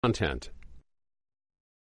Content.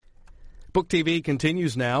 Book TV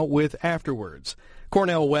continues now with Afterwards.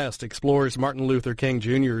 Cornel West explores Martin Luther King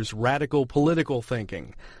Jr.'s radical political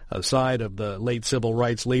thinking, a side of the late civil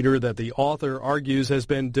rights leader that the author argues has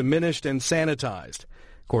been diminished and sanitized.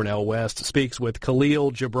 Cornel West speaks with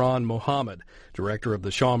Khalil Gibran Muhammad, director of the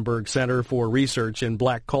Schomburg Center for Research in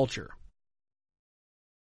Black Culture.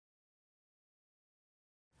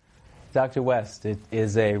 Dr. West, it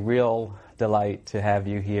is a real delight to have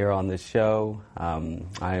you here on this show.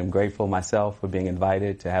 I am grateful myself for being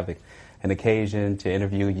invited to have an occasion to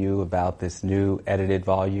interview you about this new edited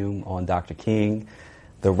volume on Dr. King,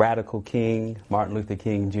 The Radical King, Martin Luther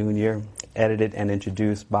King Jr., edited and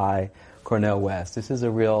introduced by Cornel West. This is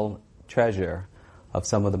a real treasure of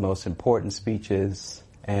some of the most important speeches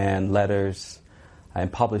and letters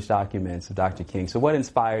and published documents of Dr. King. So what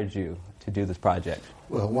inspired you to do this project?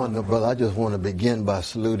 Well, brother, I just want to begin by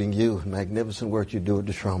saluting you. Magnificent work you do at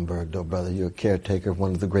the Schomburg, though, brother. You're a caretaker of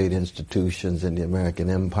one of the great institutions in the American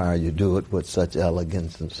empire. You do it with such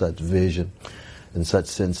elegance and such vision and such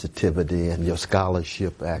sensitivity, and your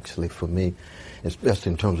scholarship, actually, for me,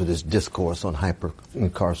 especially in terms of this discourse on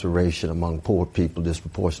hyper-incarceration among poor people,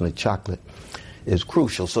 disproportionately chocolate, is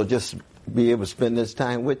crucial. So just be able to spend this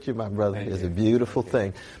time with you, my brother, is a beautiful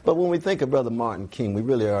thing. But when we think of Brother Martin King, we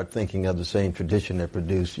really are thinking of the same tradition that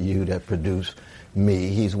produced you, that produced me.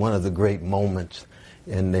 He's one of the great moments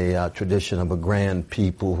in the tradition of a grand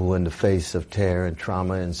people who, in the face of terror and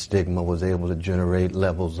trauma and stigma, was able to generate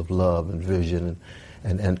levels of love and vision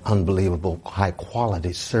and unbelievable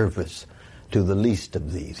high-quality service to the least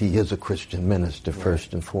of these. He is a Christian minister,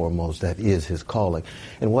 first and foremost. That is his calling.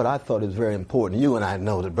 And what I thought is very important, you and I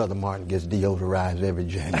know that Brother Martin gets deodorized every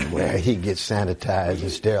January. He gets sanitized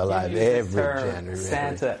and sterilized every January.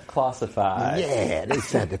 Santa Clausified. Yeah, they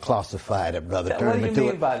Santa Clausified it, brother. What do you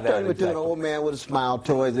mean by that? Turn him into an old man with a smile,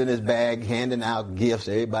 toys in his bag, handing out gifts.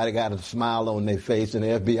 Everybody got a smile on their face, and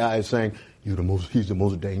the FBI is saying, he's the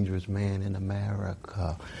most dangerous man in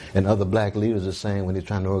America. And other black leaders are saying, when they're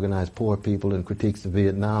trying to organize poor people and critiques of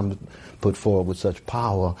Vietnam put forward with such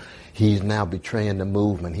power, he's now betraying the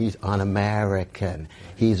movement. He's un-American.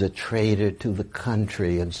 He's a traitor to the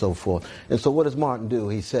country and so forth. And so what does Martin do?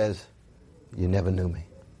 He says, you never knew me.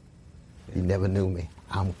 You never knew me.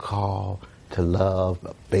 I'm called to love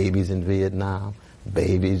babies in Vietnam,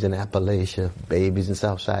 babies in Appalachia, babies in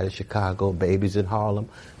South Side of Chicago, babies in Harlem,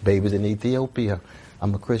 babies in Ethiopia.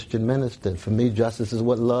 I'm a Christian minister. For me, justice is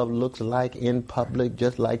what love looks like in public,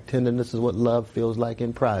 just like tenderness is what love feels like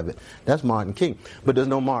in private. That's Martin King. But there's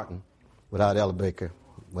no Martin without Ella Baker,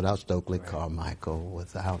 without Stokely Carmichael,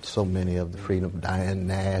 without so many of the freedom, Diane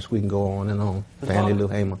Nash. We can go on and on. Fannie Lou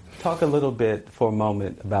Hamer. Talk a little bit for a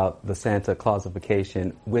moment about the Santa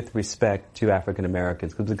Clausification with respect to African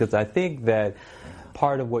Americans, because I think that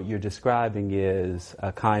part of what you're describing is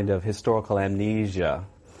a kind of historical amnesia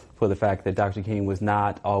for the fact that Dr. King was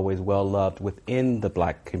not always well loved within the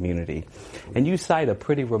black community. And you cite a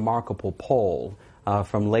pretty remarkable poll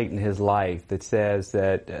from late in his life that says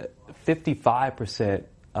that 55%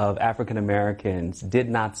 of African Americans did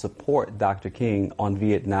not support Dr. King on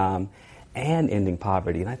Vietnam and ending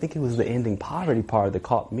poverty. And I think it was the ending poverty part that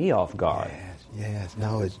caught me off guard. Yes,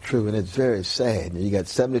 no, it's true, and it's very sad. You got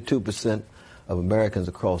 72% of Americans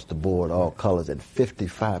across the board, all colors, and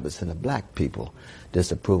 55% of black people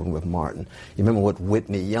disapproving with Martin. You remember what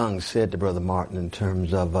Whitney Young said to Brother Martin in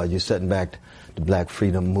terms of you setting back the black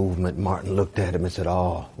freedom movement. Martin looked at him and said,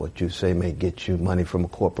 what you say may get you money from a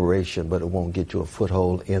corporation, but it won't get you a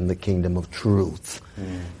foothold in the kingdom of truth.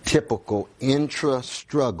 Typical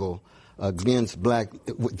intra-struggle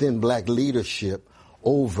within black leadership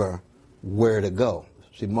over where to go.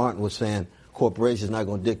 See, Martin was saying, corporations not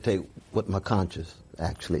going to dictate what my conscience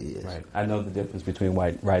actually is. Right. I know the difference between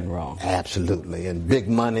right and wrong. Absolutely. And big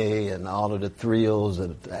money and all of the thrills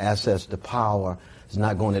and the access to power is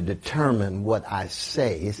not going to determine what I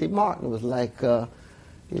say. You see, Martin was like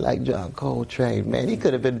John Coltrane. Man, he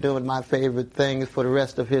could have been doing my favorite things for the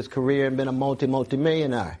rest of his career and been a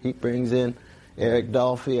multi-millionaire. He brings in Eric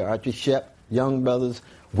Dolphy, Archie Shepp, young brothers.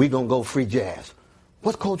 We going to go free jazz.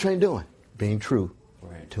 What's Coltrane doing? Being true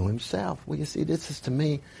to himself. Well, you see, this is, to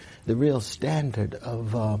me, the real standard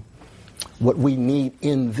of what we need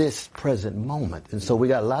in this present moment. And so we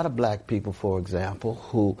got a lot of black people, for example,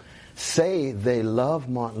 who say they love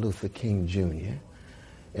Martin Luther King Jr.,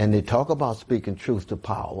 and they talk about speaking truth to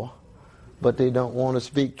power, but they don't want to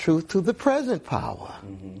speak truth to the present power.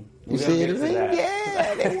 You see what I mean?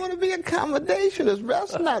 Yeah, they want to be accommodationist.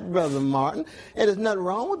 That's not Brother Martin. And there's nothing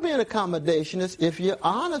wrong with being accommodationist if you're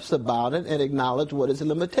honest about it and acknowledge what its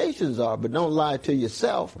limitations are. But don't lie to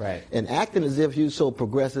yourself and acting as if you're so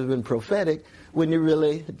progressive and prophetic when you're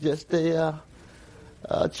really just a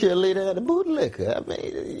cheerleader at a bootlicker. I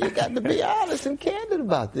mean, you got to be honest and candid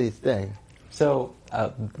about these things. So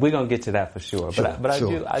we're going to get to that for sure. But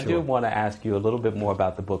I do want to ask you a little bit more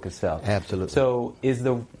about the book itself. Absolutely. So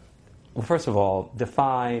well, first of all,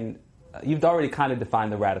 you've already kind of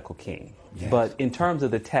defined the Radical King. Yes. But in terms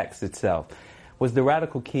of the text itself, was the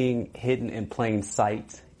Radical King hidden in plain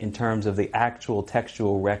sight in terms of the actual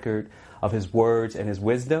textual record of his words and his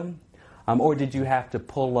wisdom? Or did you have to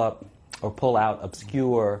pull out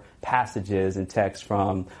obscure passages and text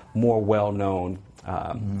from more well-known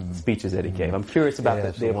speeches that he gave? I'm curious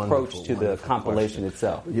about the approach to the compilation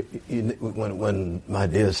itself. When my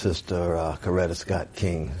dear sister Coretta Scott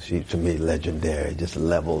King, she to me legendary, just a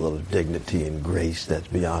level of dignity and grace that's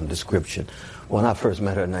beyond description. When I first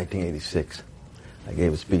met her in 1986, I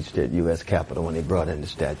gave a speech there at U.S. Capitol when they brought in the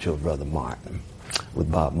statue of Brother Martin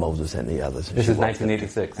with Bob Moses and the others. This is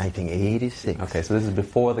 1986? 1986. Okay, so this is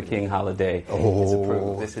before the King holiday is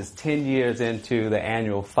approved. This is 10 years into the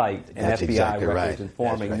annual fight in That's FBI exactly records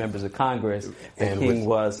informing members of Congress that King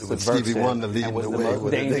was subversive and was the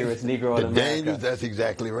most dangerous Negro in America. That's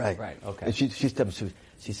exactly right. Right, okay. And she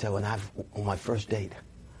said, on my first date,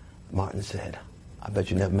 Martin said, I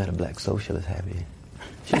bet you never met a black socialist, have you?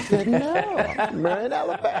 She said, no. I'm in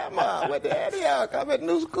Alabama. I went to Antioch. I'm at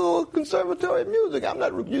New School Conservatory of Music. I'm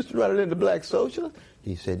not used to running into black socialists.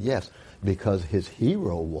 He said, yes, because his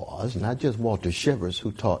hero was not just Walter Shivers,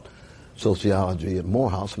 who taught sociology at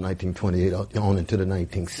Morehouse from 1928 on into the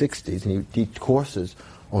 1960s. And he taught courses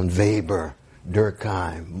on Weber,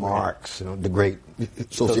 Durkheim, Marx, the great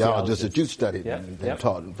sociologists that you studied and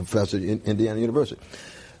taught, and professor in Indiana University.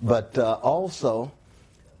 But also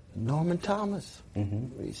Norman Thomas.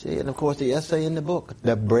 You see, and of course the essay in the book,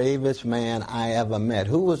 the bravest man I ever met.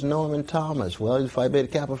 Who was Norman Thomas? Well, he was Phi Beta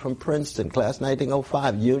Kappa from Princeton, class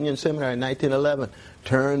 1905, Union Seminary in 1911,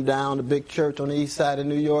 turned down the big church on the east side of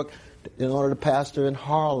New York in order to pastor in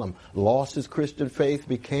Harlem, lost his Christian faith,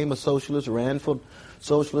 became a socialist, ran for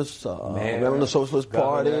socialist, ran on the Socialist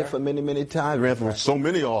Party for many, many times, ran for so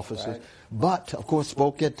many offices, but of course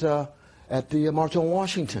spoke at the March on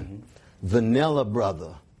Washington. Vanilla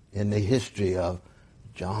brother in the history of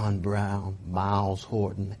John Brown, Miles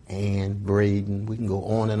Horton, Ann Braden. We can go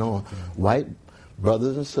on and on. White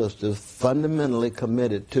brothers and sisters fundamentally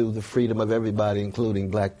committed to the freedom of everybody, including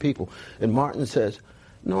black people. And Martin says,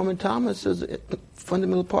 Norman Thomas is a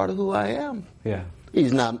fundamental part of who I am. Yeah.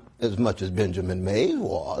 He's not as much as Benjamin Mays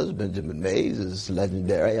was. Benjamin Mays is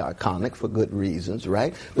legendary, iconic for good reasons,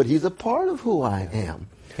 right? But he's a part of who I am.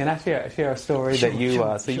 Can I share a story that you,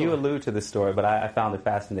 you allude to this story, but I found it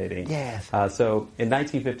fascinating. Yes. So in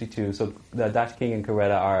 1952, Dr. King and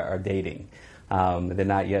Coretta are dating. They're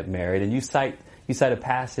not yet married. And you cite a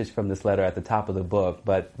passage from this letter at the top of the book,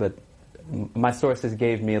 but my sources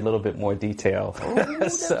gave me a little bit more detail. Oh,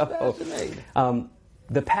 that's fascinating.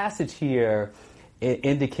 The passage here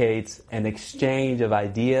indicates an exchange of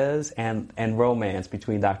ideas and romance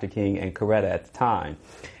between Dr. King and Coretta at the time.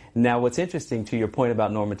 Now, what's interesting to your point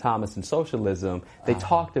about Norman Thomas and socialism, they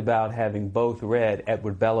talked about having both read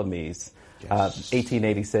Edward Bellamy's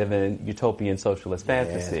 1887 utopian socialist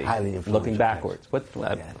fantasy, Looking Backwards.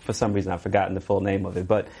 For some reason, I've forgotten the full name of it.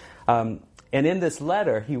 But and in this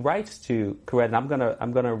letter, he writes to Coretta, and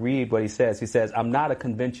I'm gonna read what he says. He says, "I'm not a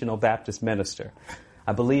conventional Baptist minister.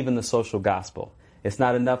 I believe in the social gospel. It's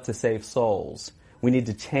not enough to save souls. We need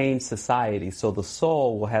to change society so the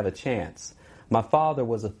soul will have a chance. My father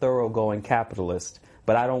was a thoroughgoing capitalist,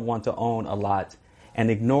 but I don't want to own a lot, and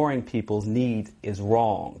ignoring people's need is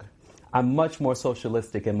wrong. I'm much more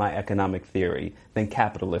socialistic in my economic theory than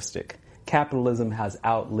capitalistic. Capitalism has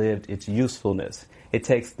outlived its usefulness. It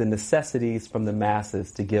takes the necessities from the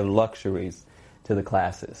masses to give luxuries to the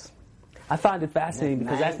classes." I find it fascinating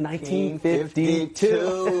because that's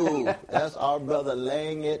 1952. That's our brother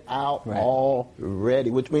laying it out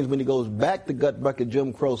already, which means when he goes back to gut bucket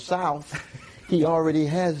Jim Crow South, he already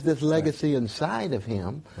has this legacy inside of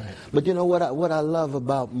him. Right. But you know what I love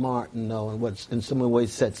about Martin, though, and what in some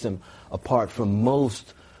ways sets him apart from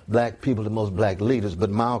most black people and most black leaders, but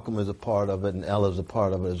Malcolm is a part of it and Ella is a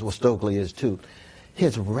part of it, as well Stokely is too,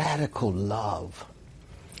 his radical love.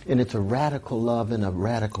 And it's a radical love and a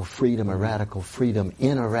radical freedom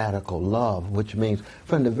in a radical love, which means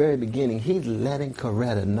from the very beginning, he's letting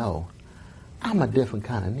Coretta know, I'm a different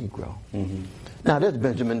kind of Negro. Now, there's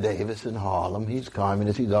Benjamin Davis in Harlem. He's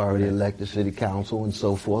communist. He's already elected city council and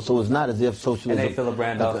so forth. So it's not as if socialism... And A. Philip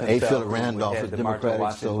Randolph is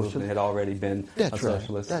democratic socialist. Had already been a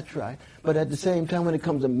socialist. That's right. But at the same time, when it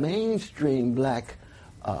comes to mainstream black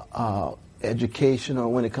education, or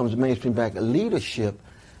when it comes to mainstream black leadership,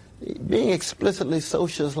 being explicitly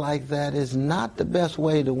socialist like that is not the best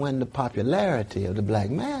way to win the popularity of the black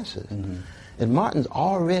masses. Mm-hmm. And Martin's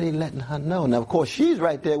already letting her know. Now, of course, she's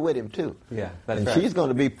right there with him, too. Yeah, that's and right. she's going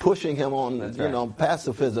to be pushing him on,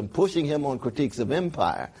 pacifism, pushing him on critiques of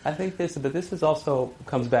empire. I think this is also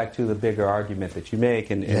comes back to the bigger argument that you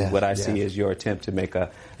make, and what I see is your attempt to make an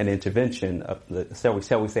intervention, shall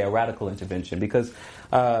we say a radical intervention, because,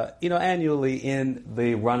 annually in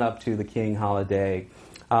the run-up to the King holiday,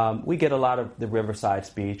 we get a lot of the Riverside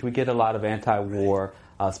speech, we get a lot of anti-war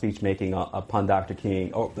speech making upon Dr.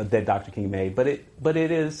 King, or that Dr. King made, but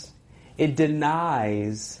it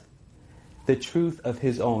denies the truth of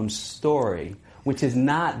his own story, which is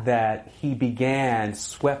not that he began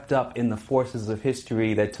swept up in the forces of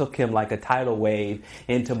history that took him like a tidal wave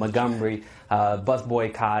into Montgomery bus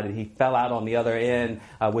boycott, and he fell out on the other end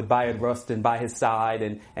with Bayard Rustin by his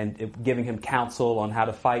side and giving him counsel on how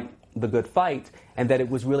to fight the good fight, and that it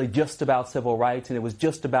was really just about civil rights, and it was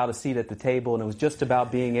just about a seat at the table, and it was just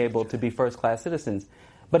about being able to be first-class citizens.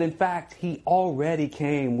 But in fact, he already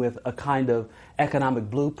came with a kind of economic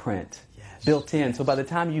blueprint built in. So by the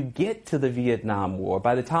time you get to the Vietnam War,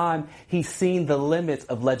 by the time he's seen the limits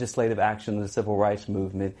of legislative action in the civil rights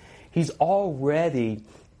movement, he's already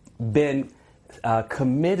been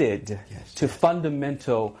committed to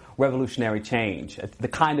fundamental revolutionary change, the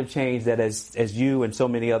kind of change that, as you and so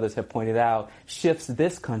many others have pointed out, shifts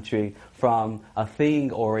this country from a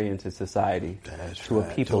thing-oriented society to a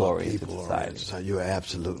people-oriented society. So you're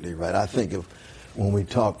absolutely right. I think when we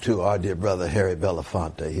talk to our dear brother Harry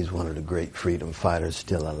Belafonte, he's one of the great freedom fighters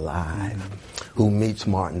still alive, who meets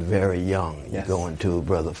Martin very young. You go into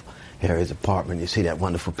Brother Harry's apartment, you see that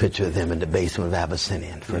wonderful picture of them in the basement of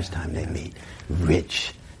Abyssinian, first time they meet.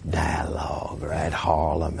 Rich dialogue, right?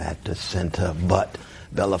 Harlem at the center, but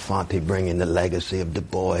Belafonte bringing the legacy of Du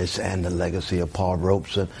Bois and the legacy of Paul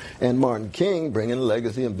Robeson, and Martin King bringing the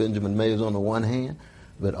legacy of Benjamin Mays on the one hand,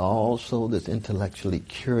 but also this intellectually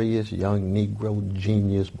curious young Negro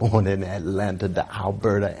genius born in Atlanta, to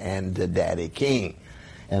Alberta and to Daddy King.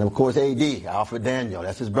 And of course A.D., Alfred Daniel,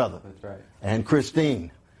 that's his brother. That's right. And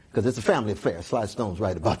Christine. Because it's a family affair. Sly Stone's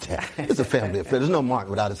right about that. It's a family affair. There's no Martin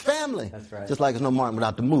without his family. That's right. Just like there's no Martin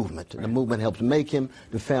without the movement. Right. The movement helps make him.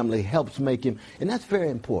 The family helps make him. And that's very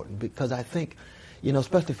important, because I think,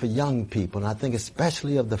 especially for young people, and I think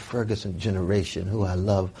especially of the Ferguson generation, who I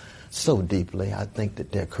love so deeply. I think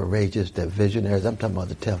that they're courageous, they're visionaries. I'm talking about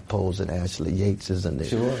the Tef Poles and Ashley Yateses and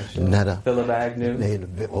the Netta. Philip Agnew.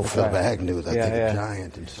 Philip Agnew is, I think, a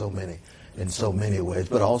giant in so many ways,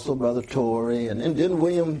 but also Brother Torrey, and then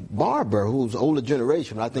William Barber, who's older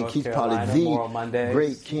generation. I think he's probably the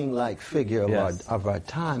great king-like figure of our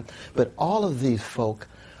time. But all of these folk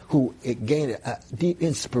who gained a deep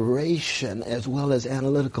inspiration as well as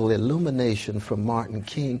analytical illumination from Martin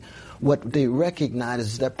King, what they recognize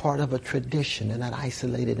is that part of a tradition. They're not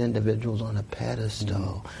isolated individuals on a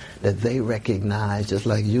pedestal. That they recognize, just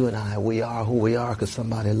like you and I, we are who we are because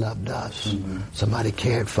somebody loved us. Somebody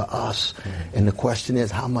cared for us. And the question is,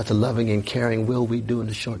 how much loving and caring will we do in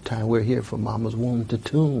the short time we're here, from mama's womb to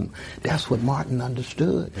tomb? That's what Martin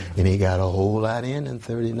understood. And he got a whole lot in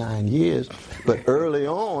 39 years. But early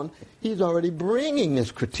on, he's already bringing this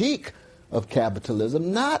critique of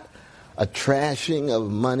capitalism, not a trashing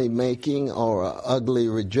of money-making or an ugly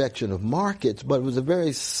rejection of markets, but it was a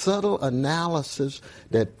very subtle analysis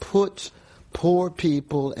that puts poor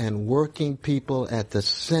people and working people at the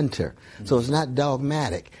center. So it's not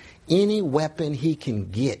dogmatic. Any weapon he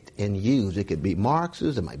can get and use, it could be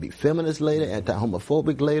Marxist, it might be feminist later,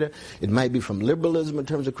 anti-homophobic later, it might be from liberalism in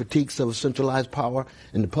terms of critiques of centralized power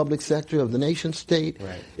in the public sector of the nation state.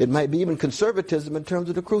 Right. It might be even conservatism in terms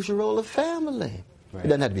of the crucial role of family. Right. It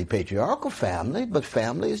doesn't have to be patriarchal family, but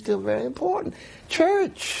family is still very important.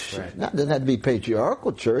 Church. Right. Doesn't have to be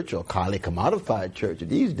patriarchal church or highly commodified church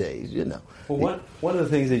these days, Well, one of the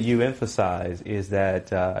things that you emphasize is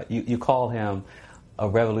that you call him a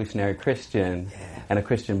revolutionary Christian and a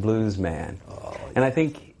Christian blues man. And I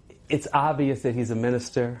think it's obvious that he's a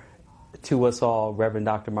minister to us all, Reverend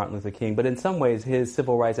Dr. Martin Luther King, but in some ways his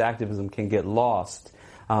civil rights activism can get lost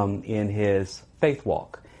in his faith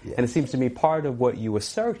walk. Yes. And it seems to me part of what you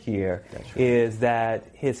assert here is that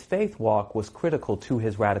his faith walk was critical to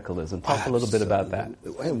his radicalism. Talk a little bit about that.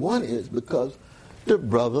 And one is because the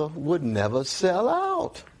brother would never sell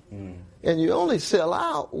out. And you only sell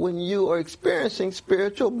out when you are experiencing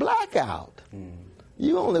spiritual blackout.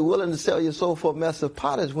 You're only willing to sell your soul for a mess of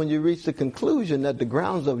pottage when you reach the conclusion that the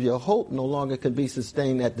grounds of your hope no longer can be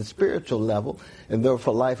sustained at the spiritual level, and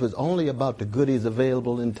therefore life is only about the goodies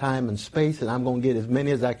available in time and space, and I'm going to get as many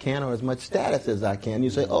as I can or as much status as I can. You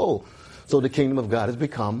say, oh, so the kingdom of God has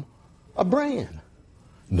become a brand.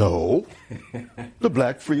 No. The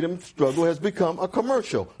black freedom struggle has become a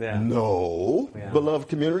commercial. No. Beloved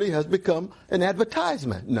community has become an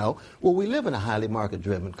advertisement. No. Well, we live in a highly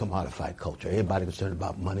market-driven, commodified culture. Everybody concerned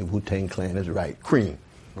about money. Wu-Tang Clan is right. Cream.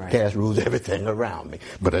 Cash rules everything around me,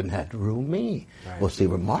 but it doesn't have to rule me. Well, see,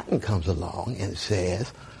 when Martin comes along and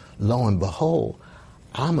says, lo and behold,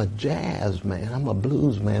 I'm a jazz man, I'm a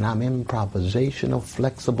blues man, I'm improvisational,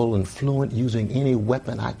 flexible, and fluent, using any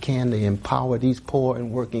weapon I can to empower these poor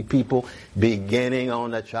and working people, beginning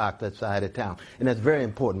on the chocolate side of town. And that's very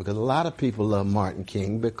important, because a lot of people love Martin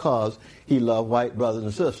King because he loved white brothers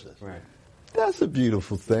and sisters. That's a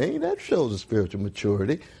beautiful thing. That shows a spiritual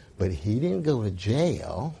maturity. But he didn't go to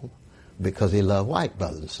jail because he loved white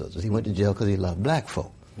brothers and sisters. He went to jail because he loved black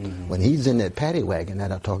folk. When he's in that paddy wagon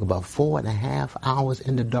that I talk about, 4.5 hours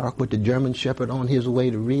in the dark with the German Shepherd on his way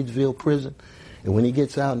to Reedsville prison, and when he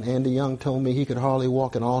gets out, and Andy Young told me he could hardly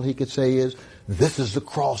walk, and all he could say is, this is the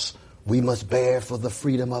cross we must bear for the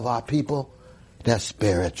freedom of our people. That's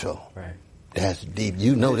spiritual. That's deep.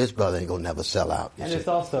 You know this brother ain't gonna never sell out. And it's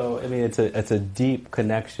also, I mean, it's a deep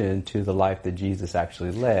connection to the life that Jesus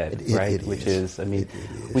actually led, right? Which is, I mean,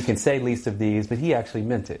 we can say least of these, but he actually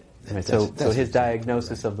meant it. Right? So his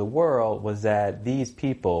diagnosis of the world was that these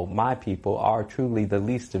people, my people, are truly the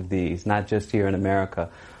least of these, not just here in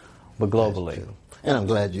America, but globally. And I'm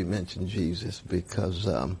glad you mentioned Jesus, because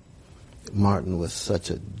Martin was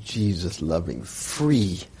such a Jesus-loving,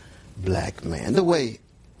 free black man. The way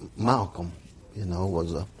Malcolm, you know,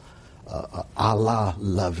 was a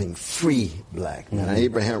Allah-loving, free black man.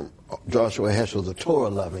 Abraham Joshua Hesch was a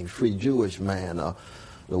Torah-loving, free Jewish man.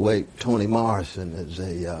 The way Toni Morrison is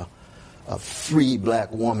a free black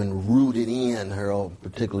woman rooted in her own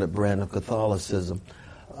particular brand of Catholicism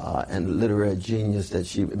and literary genius that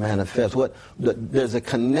she manifests. There's a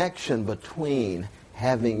connection between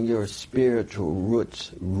having your spiritual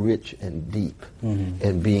roots rich and deep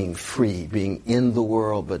and being free, being in the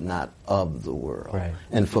world but not of the world.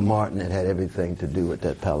 And for Martin, it had everything to do with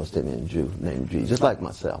that Palestinian Jew named Jesus, just like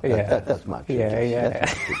myself. That's my tradition.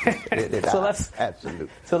 Absolutely.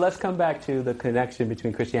 So let's come back to the connection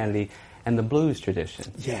between Christianity and the blues tradition,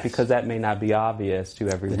 because that may not be obvious to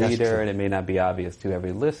every reader, and it may not be obvious to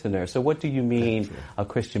every listener. So what do you mean a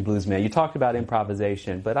Christian blues man? You talked about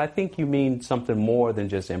improvisation, but I think you mean something more than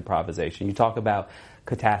just improvisation. You talk about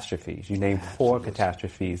catastrophes. You named 4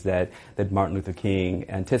 catastrophes that Martin Luther King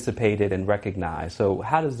anticipated and recognized. So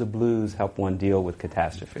how does the blues help one deal with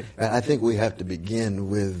catastrophe? I think we have to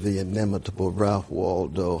begin with the inimitable Ralph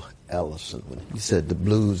Waldo Ellison, when he said the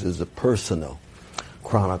blues is a personal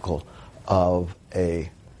chronicle of a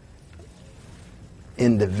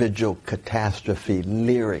individual catastrophe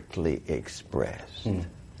lyrically expressed.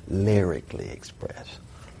 Lyrically expressed.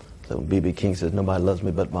 So when B.B. King says, nobody loves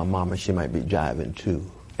me but my mama, she might be jiving too.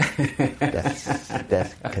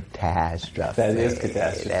 That's catastrophe. That is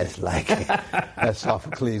catastrophe. That's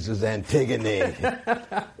Sophocles' Antigone.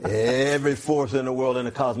 Every force in the world and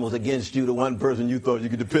the cosmos against you, the one person you thought you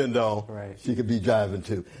could depend on, she could be jiving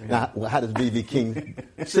too. Now, how does B.B. King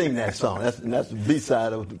sing that song? That's the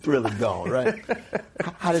B-side of The Thrill Is Gone, right?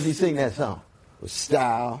 How does he sing that song? With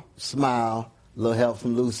style, smile, a little help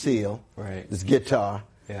from Lucille, this guitar.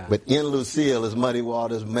 But in Lucille is Muddy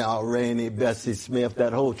Waters, Mal Rainey, Bessie Smith.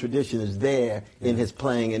 That whole tradition is there in his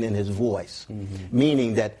playing and in his voice.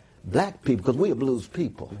 Meaning that black people, because we're blues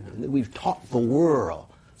people, we've taught the world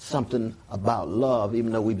something about love,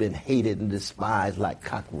 even though we've been hated and despised like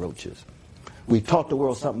cockroaches. We've taught the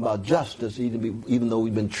world something about justice, even though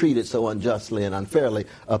we've been treated so unjustly and unfairly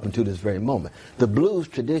up until this very moment. The blues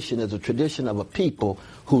tradition is a tradition of a people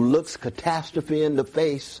who looks catastrophe in the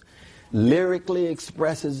face, lyrically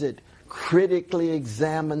expresses it, critically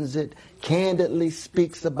examines it, candidly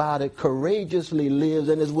speaks about it, courageously lives,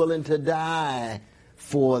 and is willing to die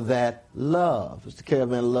for that love. It's the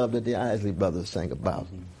caravan of love that the Isley Brothers sang about.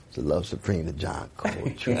 It's the love supreme to John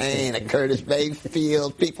Coltrane, to Curtis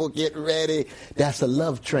Mayfield. People get ready. That's a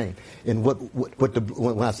love train. And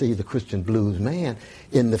when I say he's a Christian blues man,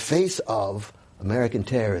 in the face of American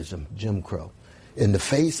terrorism, Jim Crow, in the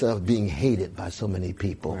face of being hated by so many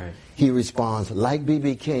people, he responds like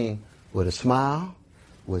B.B. King, with a smile,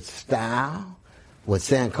 with style, with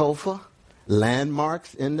Sankofa,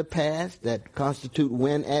 landmarks in the past that constitute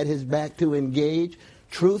when at his back to engage,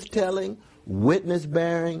 truth-telling,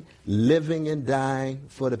 witness-bearing, living and dying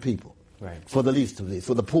for the people, for the least of these,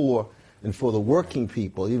 for the poor and for the working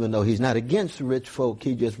people. Even though he's not against rich folk,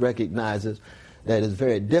 he just recognizes that it's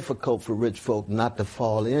very difficult for rich folk not to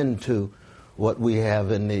fall into what we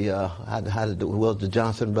have in the, how did the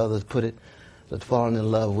Johnson brothers put it? That falling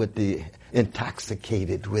in love with the,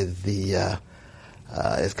 intoxicated with the,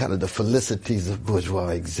 it's kind of the felicities of bourgeois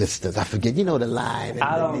existence. I forget, you know the line.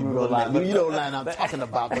 I don't remember the line. You know the line I'm talking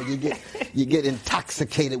about, where you get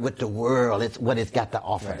intoxicated with the world. It's what it's got to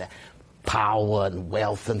offer. That power and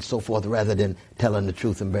wealth and so forth, rather than telling the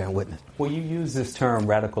truth and bearing witness. Well, you use this term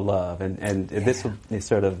radical love, and this is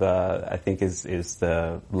sort of, I think, is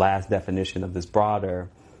the last definition of this broader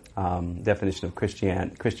definition of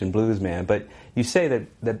Christian bluesman. But you say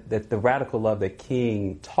that the radical love that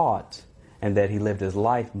King taught and that he lived his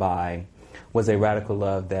life by was a radical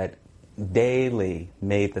love that daily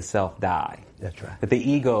made the self die. That's right. That the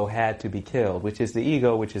ego had to be killed, which is the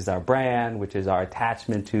ego, which is our brand, which is our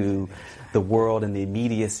attachment to the world and the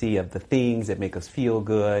immediacy of the things that make us feel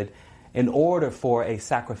good, in order for a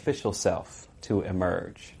sacrificial self to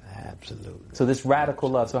emerge. Absolutely. So this radical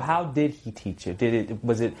love. So how did he teach it?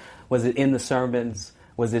 Was it in the sermons?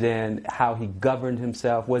 Was it in how he governed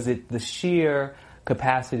himself? Was it the sheer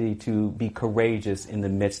capacity to be courageous in the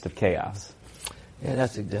midst of chaos? Yeah,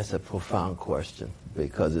 that's a profound question,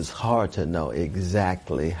 because it's hard to know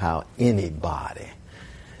exactly how anybody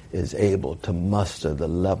is able to muster the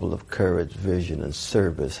level of courage, vision, and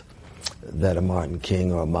service that a Martin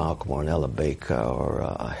King or a Malcolm or an Ella Baker or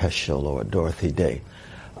a Heschel or a Dorothy Day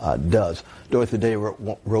does. Dorothy Day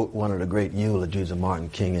wrote one of the great eulogies of Martin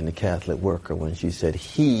King in The Catholic Worker, when she said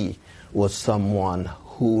he was someone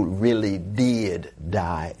who really did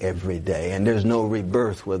die every day. And there's no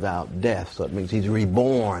rebirth without death, so it means he's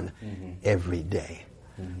reborn every day.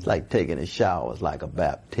 It's like taking a shower. It's like a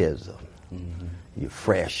baptism. You're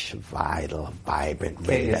fresh, vital, vibrant,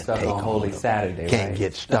 ready to take on. Can't get stuck on Holy Saturday, Can't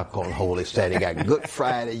get stuck on Holy Saturday. You got Good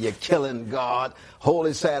Friday, you're killing God.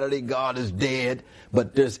 Holy Saturday, God is dead.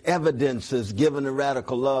 But there's evidences, given the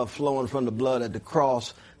radical love flowing from the blood at the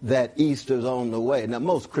cross, that Easter's on the way. Now,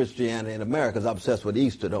 most Christianity in America is obsessed with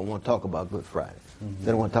Easter, don't want to talk about Good Friday.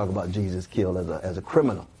 They don't want to talk about Jesus killed as a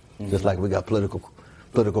criminal. Just like we got political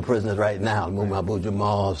prisoners right now. Muhammad Abu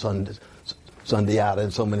Jamal, Sundiata,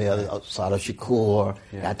 and so many other, Sada Shakur,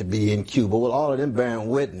 got to be in Cuba. Well, all of them bearing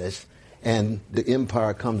witness, and the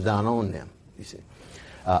empire comes down on them, you see.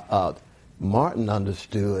 Martin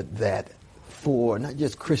understood that for not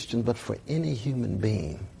just Christians, but for any human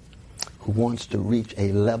being who wants to reach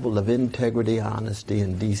a level of integrity, honesty,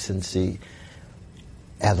 and decency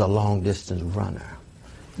as a long-distance runner,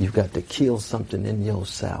 you've got to kill something in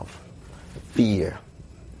yourself. Fear.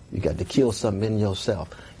 You got to kill something in yourself.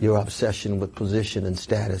 Your obsession with position and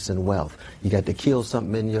status and wealth. You got to kill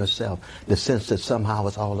something in yourself. The sense that somehow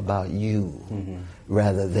it's all about you,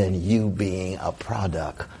 rather than you being a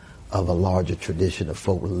product of a larger tradition of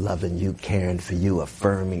folk loving you, caring for you,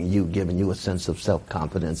 affirming you, giving you a sense of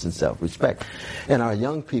self-confidence and self-respect. And our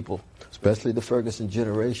young people, especially the Ferguson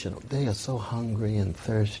generation, they are so hungry and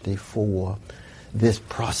thirsty for this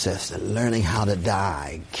process of learning how to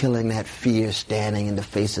die, killing that fear, standing in the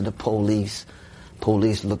face of the police.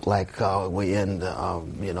 Police look like we're in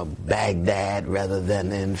Baghdad rather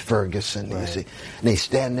than in Ferguson, you see. And they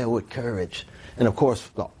stand there with courage. And of course,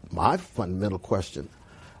 my fundamental question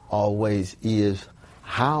always is,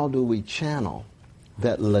 how do we channel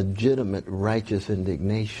that legitimate righteous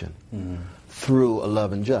indignation through a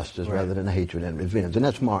love and justice rather than a hatred and revenge? And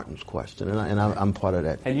that's Martin's question, and I'm part of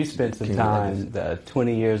that. And you spent some time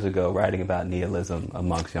 20 years ago writing about nihilism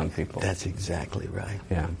amongst young people. That's exactly right.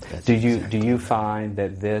 Yeah. Do you find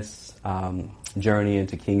that this journey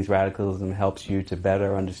into King's radicalism helps you to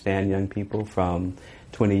better understand young people from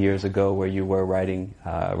 20 years ago, where you were writing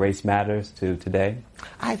Race Matters, to today?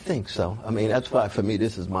 I think so. I mean, that's why, for me,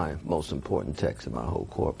 this is my most important text in my whole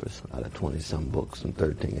corpus, out of 20-some books and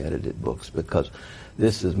 13 edited books, because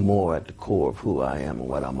this is more at the core of who I am and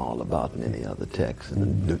what I'm all about than any other text.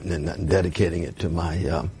 And dedicating it to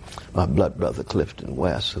my my blood brother, Clifton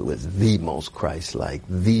West, who is the most Christ-like,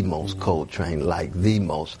 the most Coltrane-like, the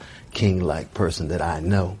most King-like person that I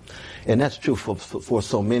know. And that's true for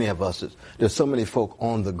so many of us. There's so many folk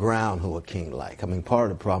on the ground who are King-like. I mean, part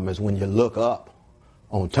of the problem is when you look up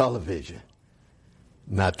on television,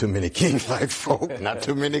 not too many King-like folk, not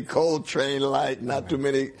too many Coltrane-like, not too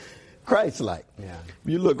many Christ-like. Yeah.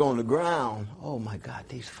 You look on the ground, oh my God,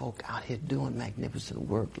 these folk out here doing magnificent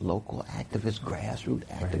work, local activists, grassroots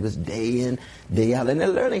activists, day in, day out, and they're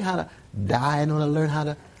learning how to die and want to learn how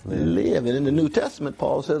to live. And in the New Testament,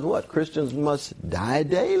 Paul says what? Christians must die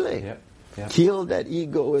daily. Yep. Yep. Kill that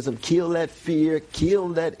egoism, kill that fear, kill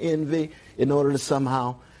that envy in order to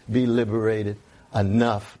somehow be liberated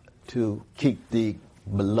enough to keep the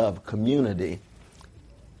beloved community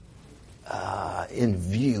in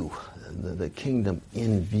view, the kingdom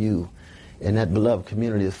in view. And that beloved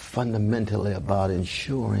community is fundamentally about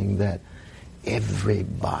ensuring that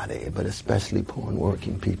everybody, but especially poor and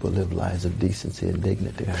working people, live lives of decency and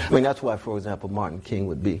dignity. Yeah. I mean, that's why, for example, Martin King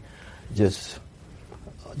would be just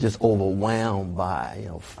overwhelmed by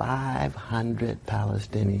 500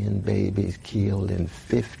 Palestinian babies killed in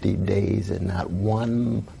 50 days and not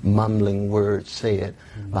one mumbling word said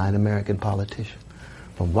by an American politician,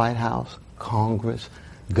 from White House, Congress,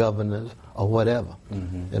 governors, or whatever.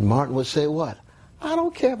 And Martin would say what? I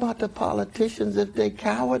don't care about the politicians if they're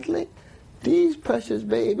cowardly. These precious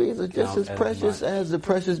babies are just as precious as the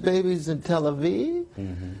precious babies in Tel Aviv,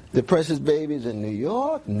 the precious babies in New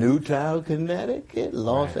York, Newtown, Connecticut,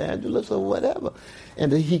 Los Angeles, or whatever.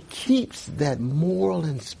 And he keeps that moral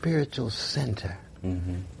and spiritual center.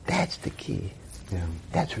 That's the key. Yeah.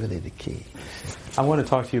 That's really the key. I want to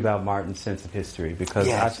talk to you about Martin's sense of history because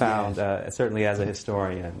I found, certainly as a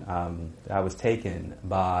historian, I was taken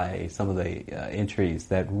by some of the entries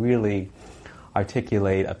that really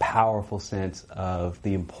articulate a powerful sense of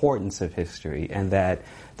the importance of history, and that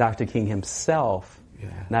Dr. King himself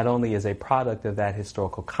not only is a product of that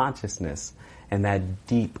historical consciousness and that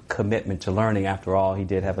deep commitment to learning. After all, he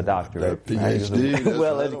did have a doctorate. That PhD. He was a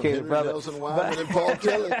well-educated brother. Nelson Wyman and Paul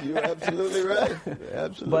Tillich. You're absolutely right. You're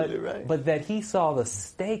absolutely right. But that he saw the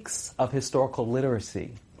stakes of historical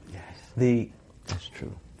literacy. Yes. That's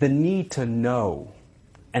true. The need to know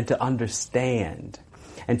and to understand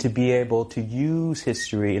and to be able to use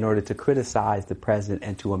history in order to criticize the present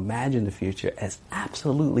and to imagine the future as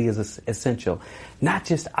absolutely as essential, not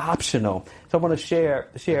just optional. So I want to share,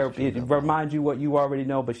 remind you what you already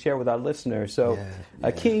know, but share with our listeners. So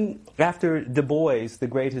King, after Du Bois, the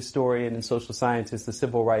great historian and social scientist, the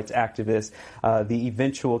civil rights activist, the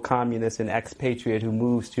eventual communist and expatriate who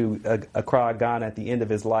moves to Accra, Ghana at the end of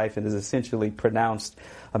his life and has essentially pronounced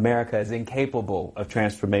America as incapable of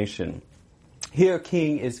transformation. Here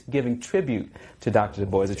King is giving tribute to Dr. Du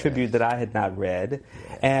Bois, a tribute that I had not read.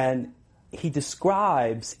 And he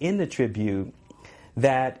describes in the tribute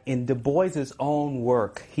that in Du Bois's own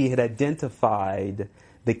work, he had identified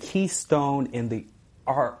the keystone in the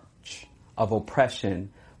arch of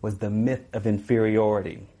oppression was the myth of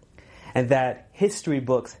inferiority. And that history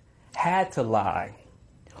books had to lie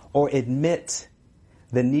or admit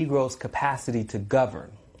the Negro's capacity to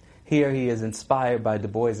govern. Here he is inspired by Du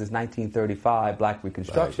Bois' 1935 Black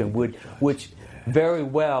Reconstruction, which very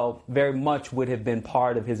much would have been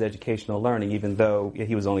part of his educational learning, even though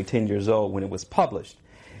he was only 10 years old when it was published.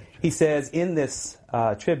 He says in this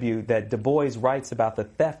tribute that Du Bois writes about the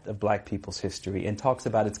theft of black people's history and talks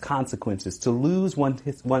about its consequences. To lose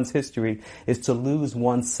one's history is to lose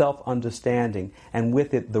one's self-understanding, and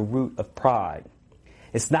with it the root of pride.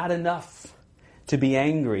 It's not enough to be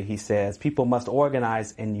angry, he says. People must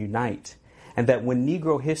organize and unite. And that when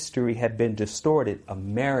Negro history had been distorted,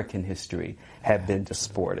 American history had been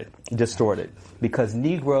distorted. Because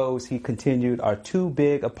Negroes, he continued, are too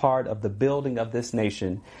big a part of the building of this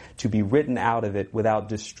nation to be written out of it without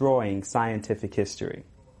destroying scientific history.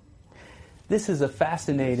 This is a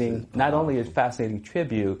fascinating, not only a fascinating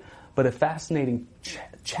tribute, but a fascinating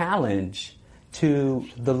challenge to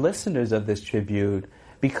the listeners of this tribute,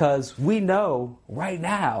 because we know right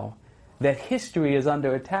now that history is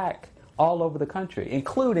under attack all over the country,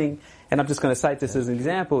 including, and I'm just going to cite this as an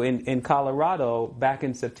example, in Colorado back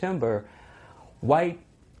in September, white,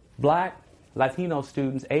 black, Latino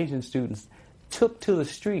students, Asian students took to the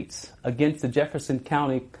streets against the Jefferson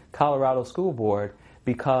County, Colorado School Board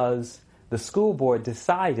because the school board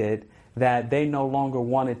decided that they no longer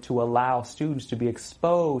wanted to allow students to be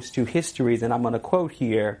exposed to histories, and I'm going to quote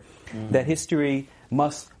here, that history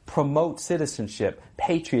must promote citizenship,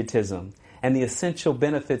 patriotism, and the essential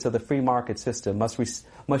benefits of the free market system,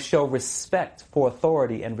 must show respect for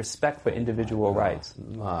authority and respect for individual rights.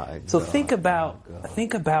 So think about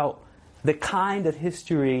the kind of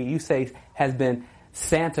history you say has been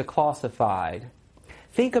Santa Clausified.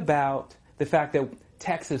 Think about the fact that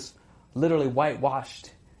Texas literally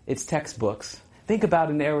whitewashed its textbooks. Think about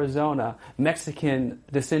in Arizona, Mexican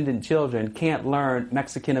descendant children can't learn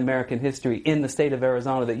Mexican American history in the state of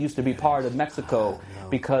Arizona that used to be part of Mexico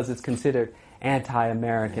because it's considered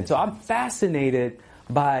anti-American. So I'm fascinated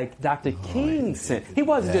by Dr. King's. He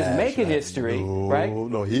wasn't just making history, right?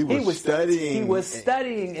 No, he was studying. He was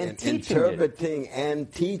studying and teaching interpreting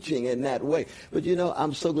and teaching in that way. But you know,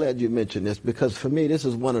 I'm so glad you mentioned this, because for me, this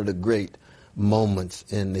is one of the great moments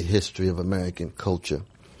in the history of American culture.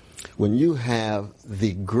 When you have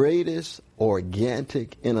the greatest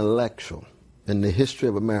organic intellectual in the history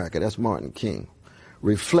of America, that's Martin King,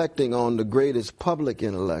 reflecting on the greatest public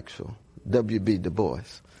intellectual, W.B. Du Bois,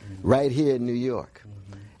 right here in New York.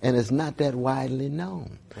 And it's not that widely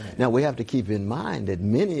known. Right. Now, we have to keep in mind that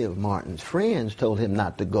many of Martin's friends told him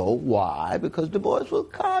not to go. Why? Because Du Bois was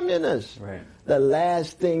communist. Right. The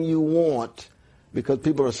last thing you want, because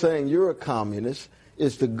people are saying you're a communist,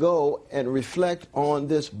 is to go and reflect on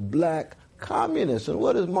this black communist. And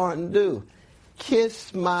what does Martin do?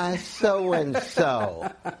 Kiss my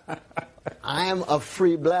so-and-so. I am a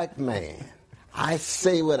free black man. I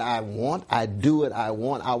say what I want. I do what I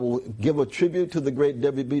want. I will give a tribute to the great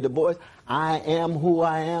W.B. Du Bois. I am who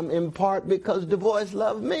I am in part because Du Bois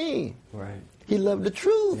loved me. Right. He loved the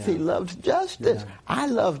truth. Yeah. He loved justice. Yeah. I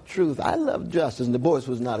love truth. I love justice. And Du Bois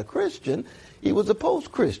was not a Christian. He was a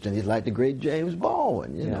post-Christian. He's like the great James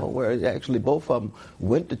Baldwin, you know, where actually both of them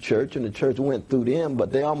went to church and the church went through them,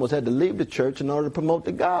 but they almost had to leave the church in order to promote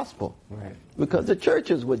the gospel. Right. Because the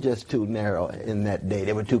churches were just too narrow in that day.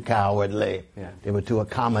 They were too cowardly. Yeah. They were too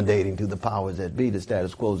accommodating to the powers that be. The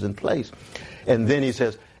status quo is in place. And then he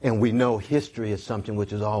says, and we know history is something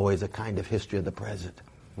which is always a kind of history of the present.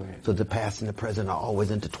 Right. So the past and the present are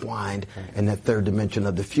always intertwined, and that third dimension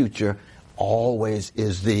of the future always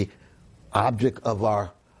is the object of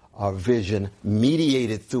our vision,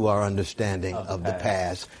 mediated through our understanding of the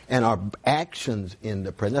past and our actions in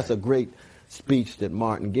the present. That's a great speech that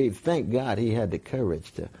Martin gave. Thank God he had the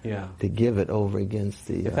courage to give it over against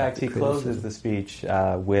the. In fact, he closes the speech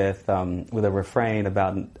with a refrain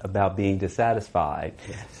about being dissatisfied.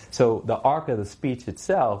 Yes. So the arc of the speech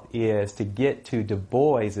itself is to get to Du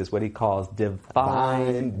Bois is what he calls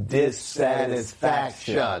divine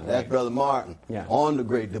dissatisfaction. That's Brother Martin on the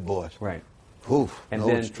great Du Bois. Right. Oof, and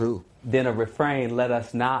it's true. Then a refrain, let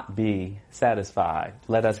us not be satisfied.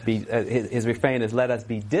 Let us be. His refrain is, let us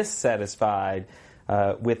be dissatisfied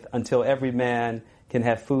with until every man can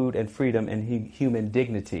have food and freedom and human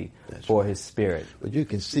dignity for his spirit. But you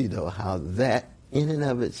can see, though, how that in and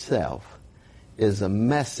of itself is a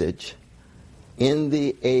message in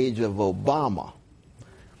the age of Obama,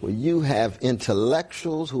 where you have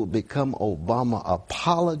intellectuals who become Obama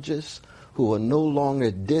apologists, who are no longer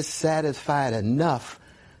dissatisfied enough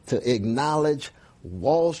to acknowledge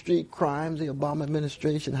Wall Street crimes the Obama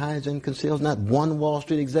administration hides and conceals. Not one Wall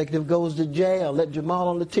Street executive goes to jail. Let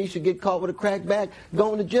Jamal and Letitia get caught with a crack bag,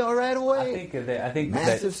 going to jail right away. I think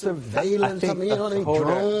massive surveillance.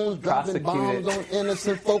 Drones dropping bombs on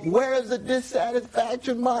innocent folk. Where is the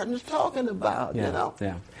dissatisfaction Martin's talking about?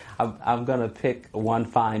 Yeah. I'm going to pick one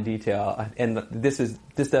fine detail, and this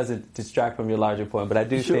doesn't distract from your larger point, but I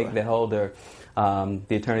do think that Holder,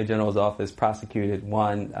 the Attorney General's office, prosecuted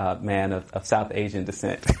one man of South Asian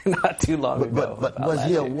descent not too long ago. But was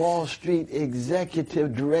he a Wall Street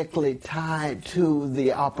executive directly tied to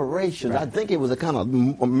the operations? Right. I think he was a kind of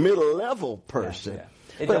middle-level person. Yeah.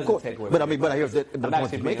 It doesn't take away. But I mean, here's I'm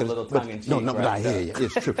actually making a little tongue in cheek. No, I hear you.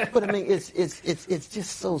 It's true. But I mean, it's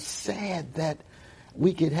just so sad that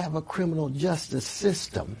we could have a criminal justice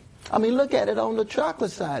system. I mean, look at it on the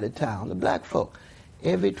chocolate side of town, the black folk.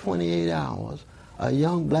 Every 28 hours, a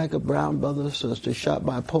young black or brown brother or sister shot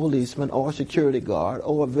by a policeman or a security guard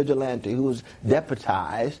or a vigilante who's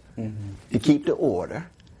deputized to keep the order.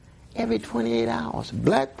 Every 28 hours.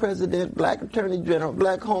 Black president, black attorney general,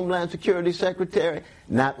 black homeland security secretary,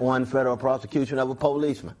 not one federal prosecution of a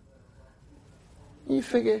policeman. You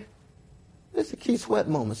figure, this is a Keith Sweat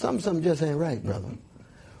moment. Something just ain't right, brother.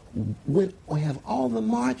 When we have all the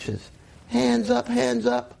marches, hands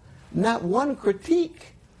up, not one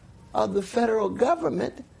critique of the federal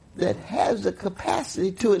government that has the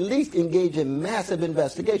capacity to at least engage in massive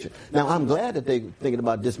investigation. Now, I'm glad that they're thinking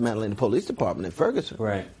about dismantling the police department in Ferguson.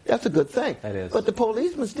 Right. That's a good thing. That is. But the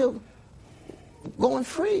policemen still going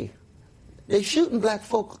free. They're shooting black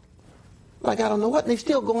folk like I don't know what, and they're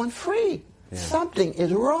still going free. Yeah. Something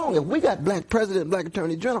is wrong. If we got black president, black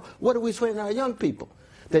attorney general, what are we saying to our young people?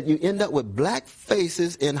 That you end up with black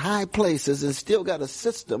faces in high places and still got a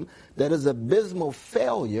system that is abysmal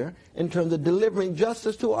failure in terms of delivering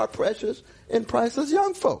justice to our precious and priceless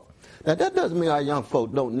young folk. Now, that doesn't mean our young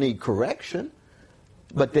folk don't need correction,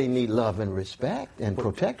 but they need love and respect and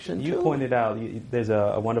protection, You too. pointed out, there's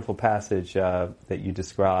a wonderful passage that you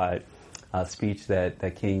described speech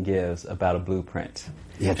that King gives about a blueprint.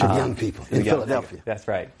 Yeah, to the young people in Philadelphia. That's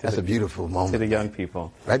right. That's a beautiful moment. To the young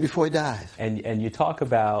people. Right before he dies. And you talk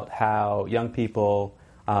about how young people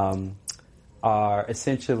are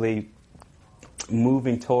essentially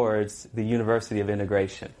moving towards the University of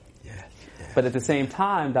Integration. Yes. But at the same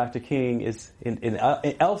time, Dr. King is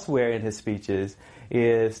elsewhere in his speeches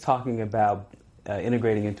is talking about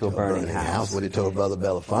integrating into a burning house. What he told Brother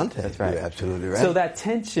Belafonte. That's right. You're absolutely right. So that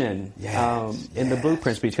tension in the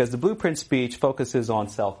Blueprint speech, because the Blueprint speech focuses on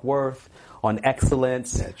self-worth, on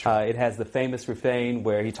excellence. That's right. It has the famous refrain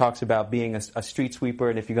where he talks about being a street sweeper,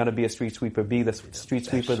 and if you're going to be a street sweeper, be the street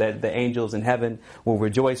sweeper that the angels in heaven will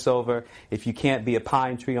rejoice over. If you can't be a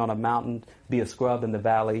pine tree on a mountain, be a scrub in the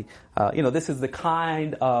valley. This is the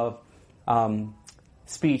kind of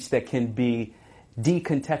speech that can be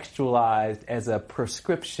decontextualized as a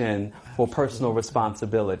prescription for personal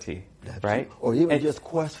responsibility. Right? Or even just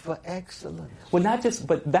quest for excellence. Well, not just,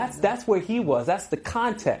 but that's where he was. That's the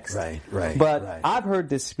context. Right. But I've heard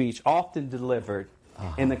this speech often delivered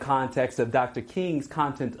in the context of Dr. King's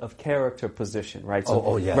content of character position. Right.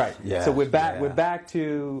 So, yes. Right. Yes. So we're back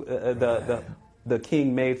to the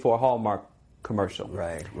King made for a Hallmark commercial.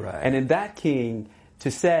 Right. And in that King, to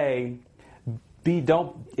say,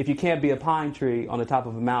 if you can't be a pine tree on the top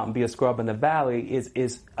of a mountain, be a scrub in the valley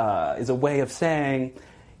is a way of saying,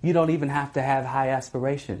 you don't even have to have high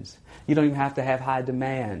aspirations. You don't even have to have high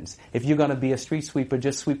demands. If you're going to be a street sweeper,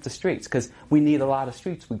 just sweep the streets, because we need a lot of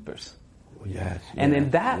street sweepers. Yes. And in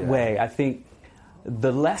that way, I think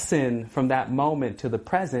the lesson from that moment to the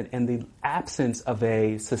present and the absence of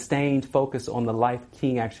a sustained focus on the life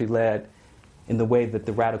King actually led in the way that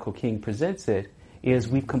the Radical King presents it is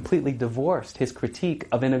we've completely divorced his critique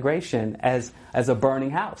of integration as a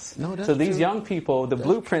burning house. No, that's so these true. young people, the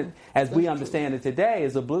blueprint, as we understand it today,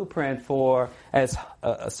 is a blueprint for, as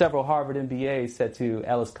several Harvard MBAs said to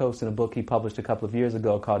Ellis Coast in a book he published a couple of years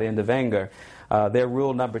ago called End of Anger, their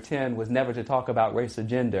rule number 10 was never to talk about race or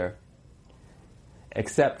gender,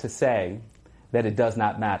 except to say that it does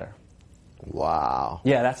not matter. Wow.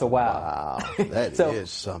 Yeah, that's a wow. That is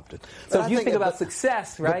something. So if you think about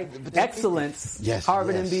success, right? but excellence, yes,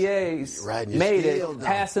 Harvard yes. MBAs Made it,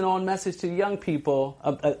 passing on message to young people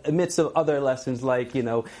amidst of other lessons like,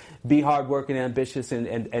 be hardworking, ambitious,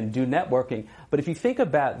 and do networking. But if you think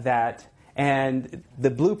about that and the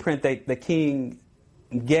blueprint that the King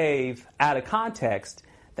gave out of context,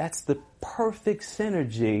 that's the perfect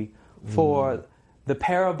synergy for the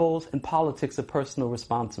parables and politics of personal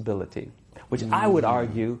responsibility, which I would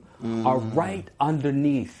argue are right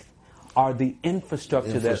underneath are the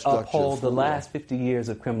infrastructure that uphold the last 50 years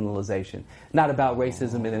of criminalization. Not about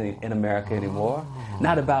racism in America anymore,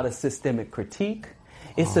 not about a systemic critique.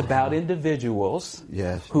 It's about individuals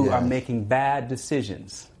who are making bad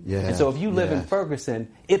decisions. And so if you live in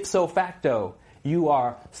Ferguson, ipso facto, you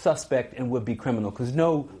are suspect and would be criminal, because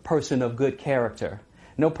no person of good character,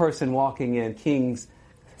 no person walking in King's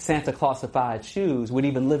Santa Clausified shoes would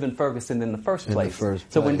even live in Ferguson in the first place.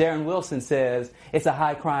 So when Darren Wilson says it's a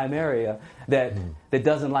high crime area that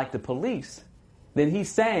doesn't like the police, then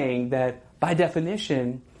he's saying that by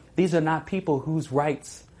definition, these are not people whose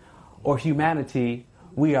rights or humanity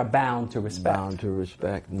we are bound to respect. Bound to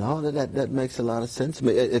respect. No, that makes a lot of sense to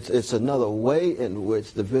me. It's another way in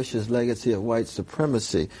which the vicious legacy of white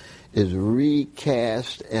supremacy is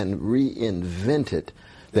recast and reinvented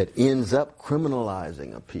that ends up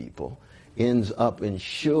criminalizing a people, ends up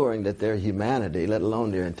ensuring that their humanity, let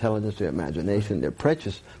alone their intelligence, their imagination, their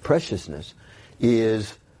preciousness,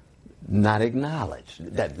 is not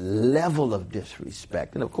acknowledged. That level of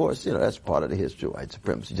disrespect. And of course, that's part of the history of white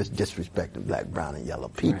supremacy, just disrespecting black, brown, and yellow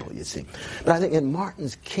people, you see. But I think in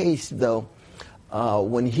Martin's case, though,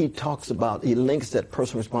 when he talks about, he links that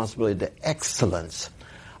personal responsibility to excellence,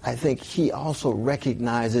 I think he also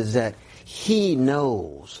recognizes that he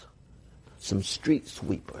knows some street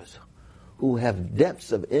sweepers who have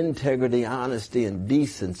depths of integrity, honesty, and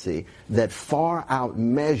decency that far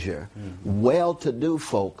outmeasure well-to-do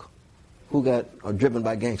folk who are driven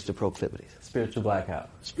by gangster proclivities. Spiritual blackout.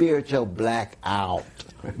 Spiritual blackout.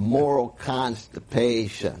 Moral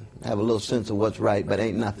constipation. Have a little sense of what's right, but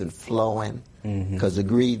ain't nothing flowing because of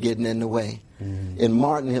greed getting in the way. In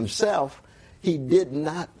Martin himself, he did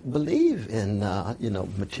not believe in,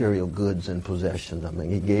 material goods and possessions. I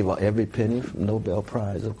mean, he gave every penny from Nobel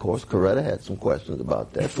Prize, of course. Coretta had some questions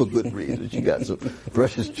about that for good reason. She got some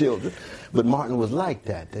precious children. But Martin was like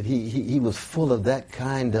that he was full of that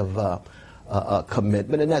kind of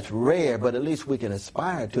commitment, and that's rare, but at least we can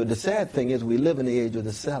aspire to it. The sad thing is we live in the age of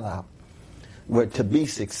the sellout, where to be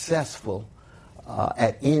successful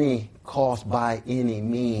at any cost by any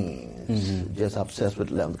means. Just obsessed with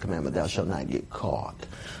the 11th commandment, thou shalt not get caught.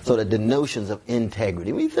 So that the notions of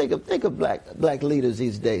integrity. When you think of black leaders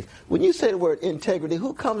these days, when you say the word integrity,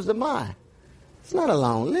 who comes to mind? It's not a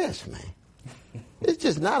long list, man. It's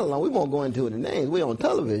just not a long. We won't go into the names. We're on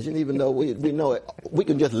television, even though we know it. We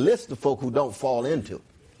can just list the folk who don't fall into it.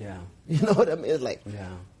 Yeah. You know what I mean? It's like,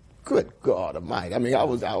 good God Almighty. I mean, I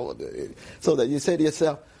was so that you say to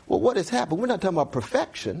yourself, well, what has happened? We're not talking about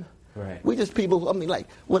perfection. Right. We're just people. I mean, like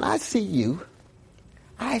when I see you,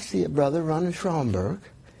 I see a brother running Schomburg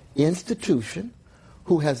institution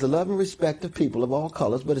who has the love and respect of people of all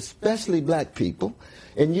colors, but especially black people,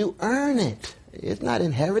 and you earn it. It's not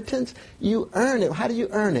inheritance. You earn it. How do you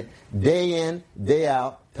earn it? Day in, day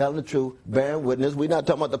out, telling the truth, bearing witness. We're not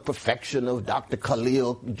talking about the perfection of Dr.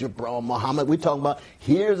 Khalil Gibran Muhammad. We're talking about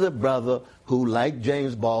here's a brother who, like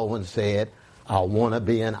James Baldwin said, I want to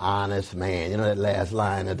be an honest man. You know that last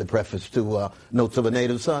line at the preface to Notes of a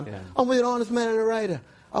Native Son? Yeah. I want to be an honest man and a writer.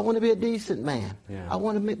 I want to be a decent man. Yeah. I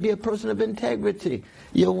want to be a person of integrity.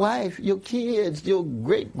 Your wife, your kids, your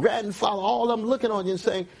great-grandfather, all of them looking on you and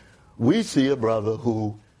saying, we see a brother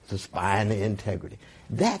who is aspiring to integrity.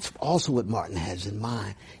 That's also what Martin has in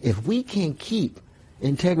mind. If we can keep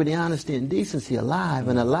integrity, honesty, and decency alive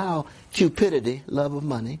and allow cupidity, love of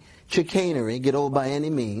money, chicanery, get over by any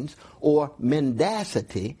means, or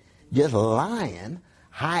mendacity, just lying,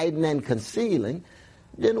 hiding and concealing,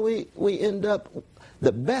 then we end up,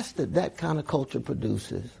 the best that kind of culture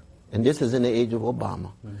produces, and this is in the age of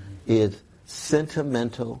Obama, is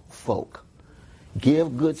sentimental folk.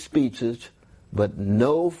 Give good speeches, but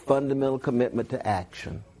no fundamental commitment to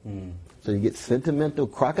action. So you get sentimental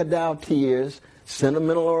crocodile tears,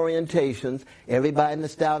 sentimental orientations, everybody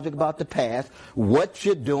nostalgic about the past. What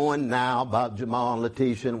you doing now about Jamal,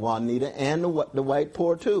 Letitia, and Juanita, and the white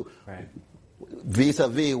poor too. Right.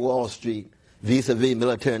 Vis-a-vis Wall Street, vis-a-vis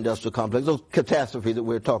military-industrial complex, those catastrophes that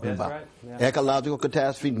we're talking about. Right. Yeah. Ecological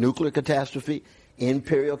catastrophe, nuclear catastrophe,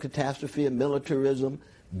 imperial catastrophe, and militarism,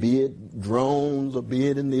 be it drones or be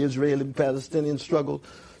it in the Israeli-Palestinian struggle.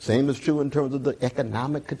 Same is true in terms of the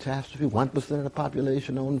economic catastrophe. 1% of the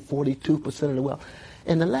population own 42% of the wealth.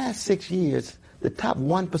 In the last 6 years, the top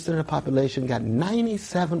 1% of the population got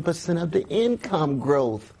 97% of the income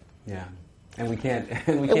growth. Yeah. And we can't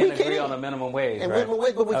agree on a minimum wage, right?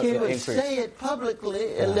 But we can't even say it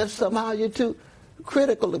publicly unless somehow you're too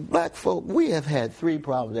critical of black folk. We have had 3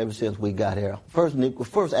 problems ever since we got here.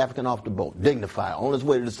 First African off the boat, dignified, on his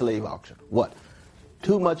way to the slave auction. What?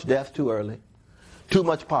 Too much death too early. Too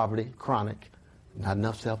much poverty, chronic, not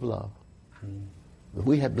enough self-love. If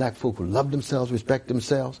we had black folk who loved themselves, respect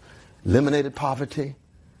themselves, eliminated poverty,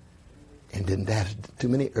 and didn't have too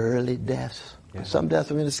many early deaths. Yeah. Some deaths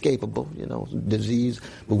are inescapable, disease,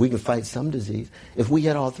 but we can fight some disease. If we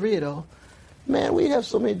had all 3 of those, man, we have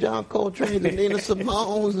so many John Coltrane's and Nina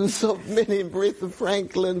Simone's and so many Aretha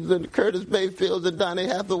Franklin's and Curtis Mayfields and Donny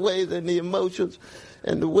Hathaways and the Emotions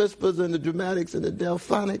and the Whispers and the Dramatics and the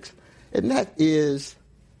Delphonics. And that is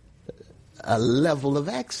a level of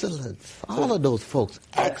excellence. All of those folks,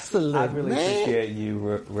 excellent. I really appreciate you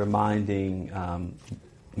reminding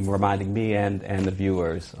me and the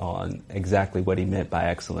viewers on exactly what he meant by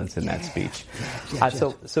excellence in that speech.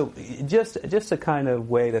 So just a kind of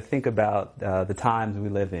way to think about the times we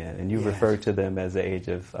live in, and you referred to them as the age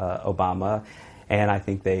of Obama, and I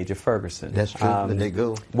think the age of Ferguson. That's true. There they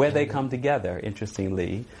go. Where they come together,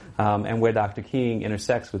 interestingly, and where Dr. King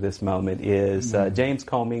intersects with this moment is James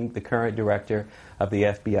Comey, the current director of the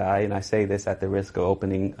FBI, and I say this at the risk of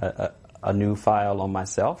opening a new file on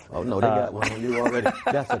myself. Oh, no, they got one on you already.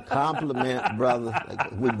 That's a compliment, brother.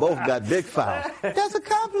 We both got big files. That's a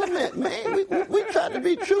compliment, man. We try to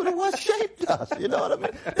be true to what shaped us. You know what I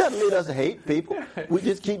mean? Doesn't mean us to hate people. We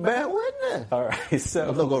just keep bearing witness. All right,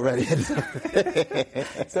 so... Don't go ready.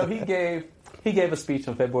 So he gave a speech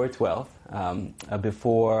on February 12th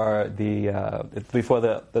before the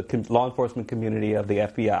law enforcement community of the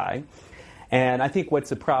FBI. And I think what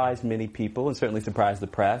surprised many people, and certainly surprised the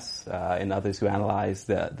press and others who analyzed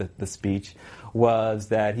the speech, was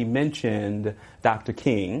that he mentioned Dr.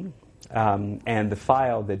 King and the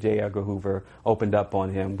file that J. Edgar Hoover opened up on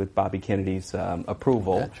him with Bobby Kennedy's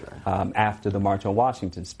approval after the March on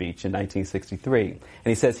Washington speech in 1963. And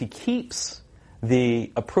he says he keeps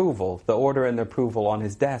the approval, the order and the approval on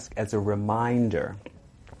his desk as a reminder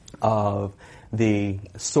of the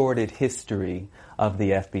sordid history of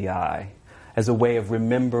the FBI, as a way of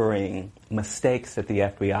remembering mistakes that the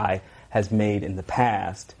FBI has made in the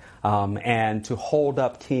past, and to hold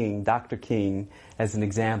up King, Dr. King, as an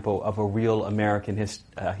example of a real American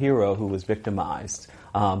hero who was victimized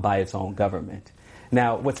by its own government.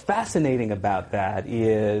 Now, what's fascinating about that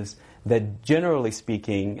is that, generally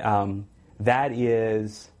speaking, that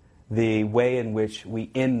is the way in which we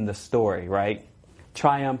end the story, right?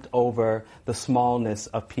 Triumphed over the smallness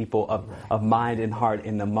of people, of mind and heart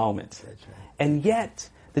in the moment. That's right. And yet,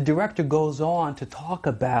 the director goes on to talk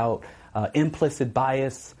about implicit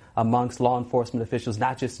bias amongst law enforcement officials,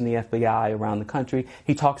 not just in the FBI, around the country.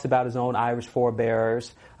 He talks about his own Irish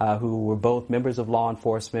forebears who were both members of law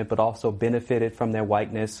enforcement but also benefited from their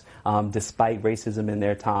whiteness despite racism in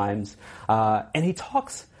their times. And he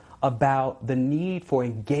talks about the need for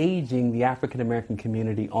engaging the African American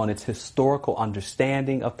community on its historical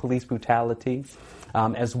understanding of police brutality,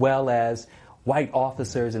 as well as white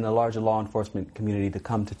officers in the larger law enforcement community to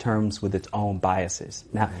come to terms with its own biases.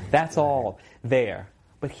 Now, that's all there.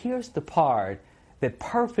 But here's the part that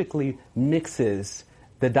perfectly mixes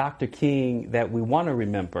the Dr. King that we want to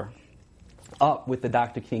remember up with the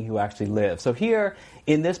Dr. King who actually lived. So here,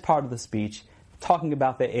 in this part of the speech, talking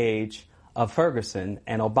about the age of Ferguson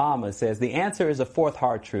and Obama, says the answer is a fourth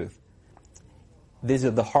hard truth. These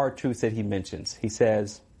are the hard truths that he mentions. He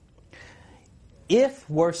says, if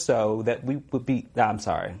we're so that we would be,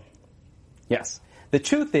 the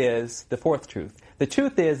truth is, the fourth truth, the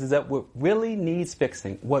truth is that what really needs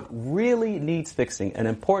fixing, an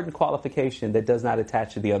important qualification that does not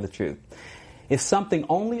attach to the other truth, is something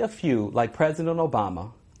only a few, like President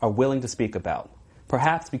Obama, are willing to speak about,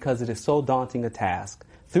 perhaps because it is so daunting a task.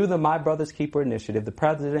 Through the My Brother's Keeper initiative, the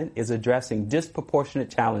president is addressing disproportionate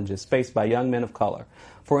challenges faced by young men of color.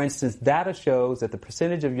 For instance, data shows that the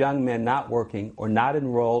percentage of young men not working or not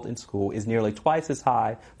enrolled in school is nearly twice as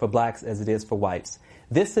high for blacks as it is for whites.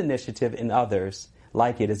 This initiative and others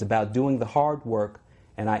like it is about doing the hard work,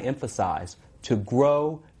 and I emphasize, to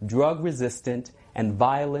grow drug-resistant and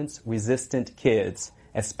violence-resistant kids,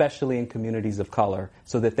 especially in communities of color,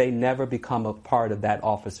 so that they never become a part of that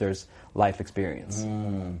officer's life experience.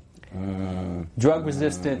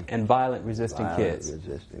 Drug-resistant and violent-resistant kids.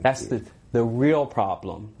 That's the real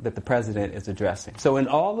problem that the president is addressing. So in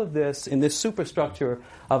all of this, in this superstructure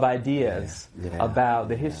of ideas about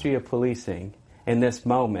the history of policing in this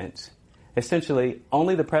moment, essentially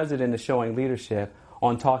only the president is showing leadership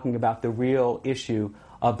on talking about the real issue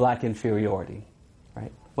of black inferiority.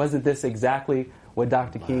 Right? Wasn't this exactly what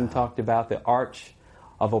Dr. King talked about, the arch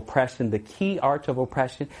of oppression, the key arch of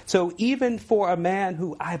oppression? So even for a man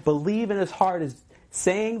who I believe in his heart is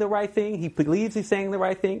saying the right thing, he believes he's saying the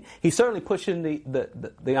right thing, he's certainly pushing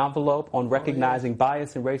the envelope on recognizing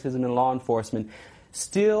bias and racism in law enforcement,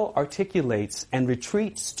 still articulates and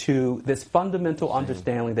retreats to this fundamental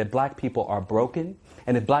understanding that black people are broken,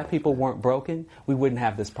 and if black people weren't broken, we wouldn't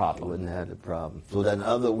have this problem. We wouldn't have the problem. So that in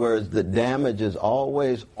other words, the damage is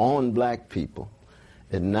always on black people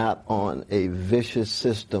and not on a vicious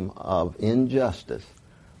system of injustice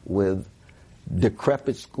with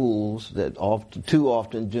decrepit schools that too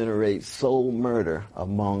often generate soul murder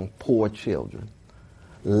among poor children,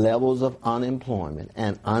 levels of unemployment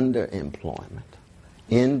and underemployment,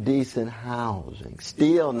 indecent housing,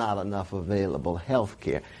 still not enough available health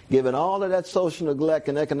care. Given all of that social neglect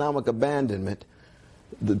and economic abandonment,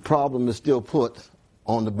 the problem is still put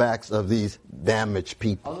on the backs of these damaged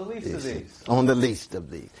people. On the least of these. On the least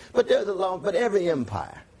of these. But every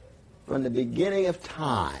empire, from the beginning of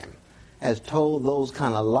time, has told those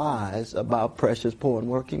kind of lies about precious, poor, and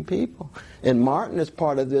working people. And Martin is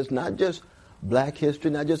part of this, not just black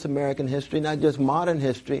history, not just American history, not just modern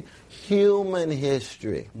history, human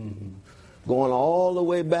history. Going all the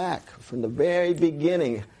way back from the very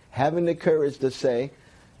beginning, having the courage to say,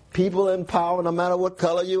 people in power, no matter what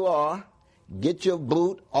color you are, get your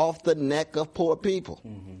boot off the neck of poor people.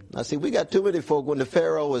 Now see, we got too many folk, when the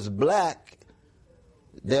Pharaoh is black,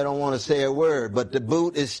 they don't want to say a word, but the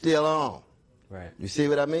boot is still on. Right. You see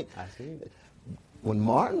what I mean? I see. When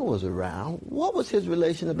Martin was around, what was his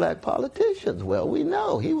relation to black politicians? Well, we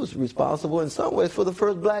know he was responsible in some ways for the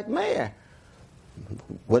first black mayor.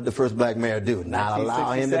 What did the first black mayor do? Not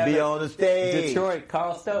allow him to be on the stage. Detroit,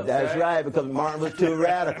 Carl Stokes. That's right, because Martin was too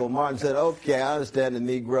radical. Martin said, okay, I understand the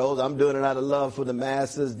Negroes. I'm doing it out of love for the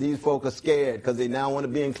masses. These folk are scared because they now want to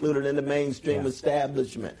be included in the mainstream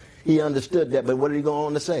establishment. He understood that, but what did he go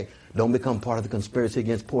on to say? Don't become part of the conspiracy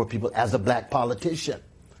against poor people as a black politician.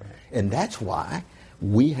 Right. And that's why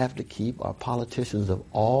we have to keep our politicians of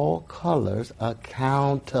all colors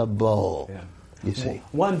accountable. Yeah. You see.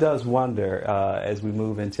 One does wonder, as we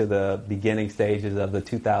move into the beginning stages of the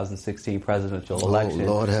 2016 presidential election,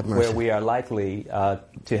 Lord have mercy, where we are likely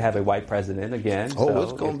to have a white president again. Oh, so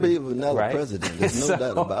it's going to be another president. There's no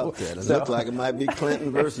doubt about that. It looks like it might be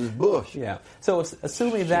Clinton versus Bush. Yeah. So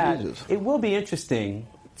assuming that, it will be interesting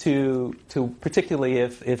to particularly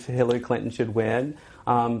if Hillary Clinton should win,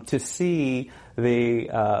 to see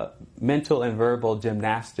the mental and verbal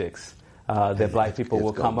gymnastics that black people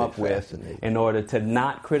will come up with in order to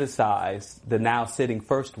not criticize the now sitting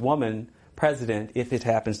first woman president, if it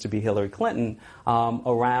happens to be Hillary Clinton,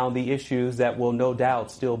 around the issues that will no doubt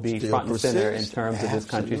still be front and center in terms of this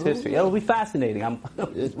country's history. It'll be fascinating.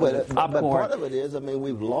 But part of it is,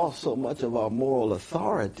 we've lost so much of our moral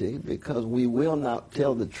authority because we will not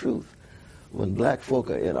tell the truth. When black folk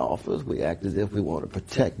are in office, we act as if we want to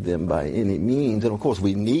protect them by any means. And, of course,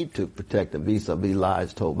 we need to protect them vis-a-vis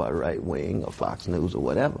lies told by right wing or Fox News or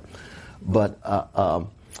whatever.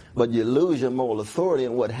 But you lose your moral authority,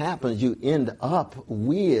 and what happens, you end up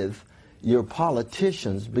with your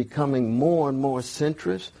politicians becoming more and more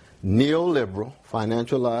centrist, neoliberal,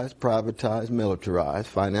 financialized, privatized,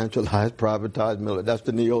 militarized, financialized, privatized, militarized. That's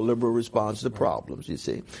the neoliberal response to problems, you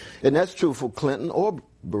see. And that's true for Clinton or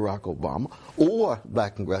Barack Obama or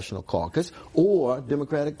Black Congressional Caucus or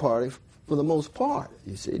Democratic Party for the most part,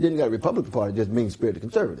 you see. Then you got a Republican Party, just mean-spirited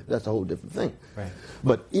conservative. That's a whole different thing. Right.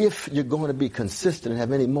 But if you're going to be consistent and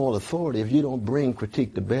have any moral authority, if you don't bring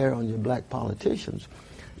critique to bear on your black politicians,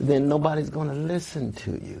 then nobody's going to listen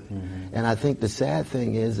to you. Mm-hmm. And I think the sad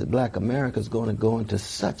thing is that black America is going to go into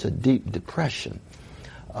such a deep depression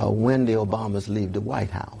when the Obamas leave the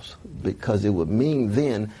White House, because it would mean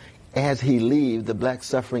then, as he leaves, the black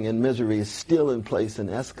suffering and misery is still in place and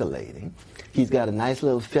escalating. He's got a nice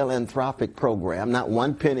little philanthropic program, not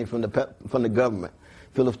one penny from the government,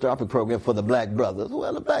 philanthropic program for the black brothers.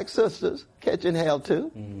 Well, the black sisters catching hell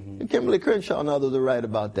too. Mm-hmm. And Kimberly Crenshaw and others are right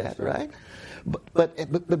about that, right?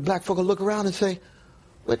 But black folk will look around and say,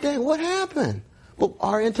 but dang, what happened? Well,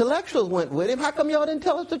 our intellectuals went with him. How come y'all didn't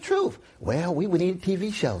tell us the truth? Well, we needed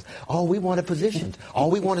TV shows. Oh, we wanted positions. Oh,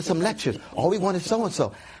 we wanted some lectures. Oh, we wanted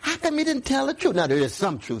so-and-so. How come he didn't tell the truth? Now, there is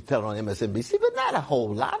some truth telling on MSNBC, but not a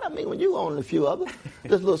whole lot. When you own a few others.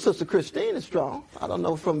 This little sister Christine is strong. I don't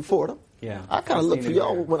know, from Fordham. Yeah. I kind of look for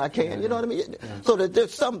y'all when I can, you know what I mean? Yeah. So that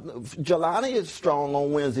there's some, Jelani is strong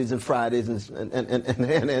on Wednesdays and Fridays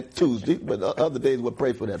and Tuesdays, but other days we'll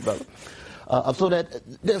pray for that brother. So that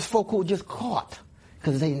there's folk who are just caught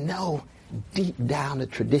because they know deep down the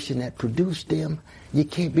tradition that produced them. You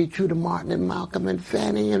can't be true to Martin and Malcolm and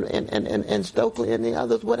Fannie and Stokely and the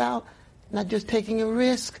others without not just taking a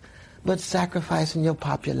risk, but sacrificing your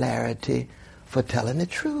popularity for telling the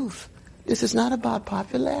truth. This is not about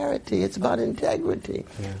popularity. It's about integrity.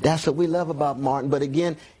 Yeah. That's what we love about Martin. But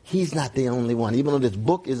again, he's not the only one. Even though this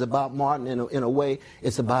book is about Martin in a way,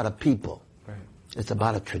 it's about a people. Right. It's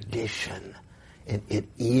about a tradition. And it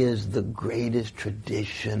is the greatest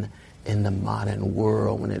tradition in the modern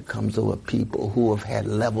world when it comes to a people who have had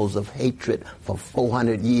levels of hatred for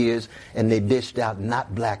 400 years, and they dished out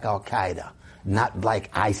not black Al-Qaeda, not black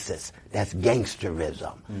ISIS. That's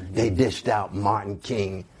gangsterism. Mm-hmm. They dished out Martin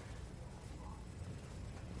King,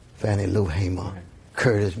 Fannie Lou Hamer, right.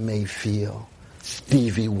 Curtis Mayfield,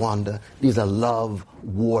 Stevie Wonder. These are love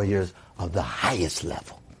warriors of the highest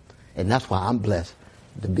level. And that's why I'm blessed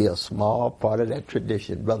to be a small part of that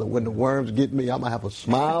tradition. Brother, when the worms get me, I'm going to have a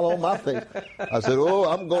smile on my face. I said,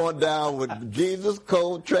 I'm going down with Jesus,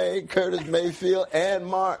 Coltrane, Curtis Mayfield, and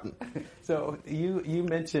Martin. So you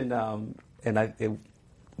mentioned,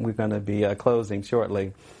 we're going to be closing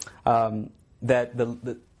shortly, that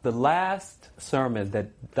the last sermon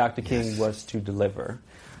that Dr. King was to deliver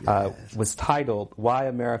was titled, Why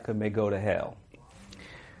America May Go to Hell.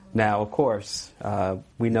 Now, of course,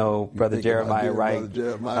 we know Brother Jeremiah Wright. Brother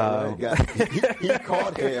Jeremiah Wright he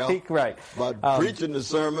caught hell right. by preaching the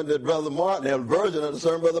sermon that Brother Martin, a version of the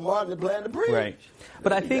sermon Brother Martin had planned to preach. Right.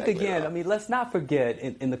 But I think, again, let's not forget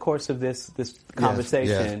in the course of this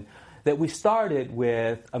conversation that we started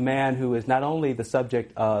with a man who is not only the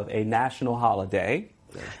subject of a national holiday,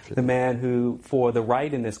 the man who, for the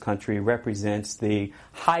right in this country, represents the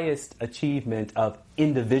highest achievement of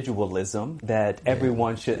individualism that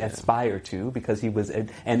everyone should aspire to, because he was an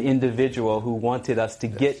individual who wanted us to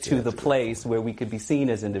get to the place where we could be seen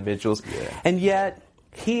as individuals. Yeah. And yet,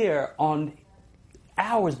 here, on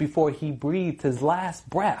hours before he breathed his last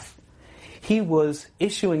breath, he was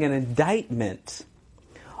issuing an indictment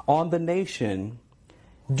on the nation.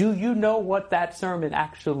 Do you know what that sermon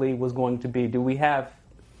actually was going to be? Do we have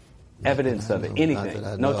evidence of it?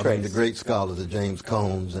 Anything? No trace. The great scholars of James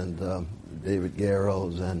Combs and David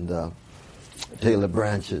Garrows and Taylor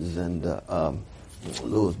Branches and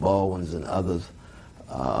Lewis Baldwin's and others,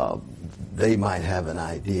 they might have an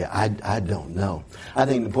idea. I don't know. I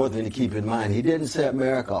think the important thing to keep in mind, he didn't say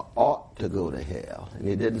America ought to go to hell. And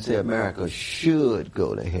he didn't say America should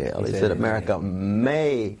go to hell. He said America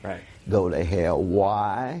may. Right. go to hell.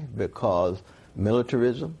 Why? Because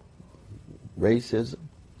militarism, racism,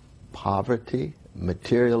 poverty,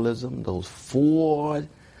 materialism, those four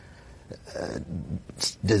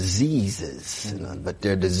diseases, but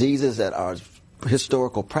they're diseases that are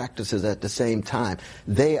historical practices at the same time.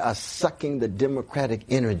 They are sucking the democratic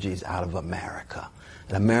energies out of America.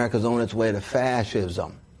 And America's on its way to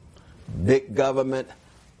fascism. Big government,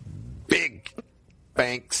 big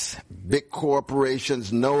banks, big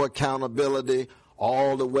corporations, no accountability,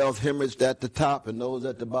 all the wealth hemorrhaged at the top and those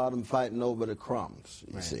at the bottom fighting over the crumbs,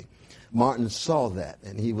 you see. Martin saw that,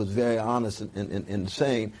 and he was very honest in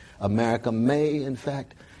saying America may, in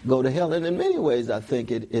fact, go to hell. And in many ways, I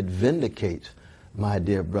think it vindicates my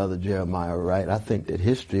dear brother Jeremiah Wright. I think that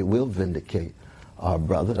history will vindicate our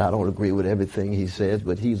brother. I don't agree with everything he says,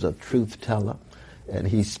 but he's a truth teller, and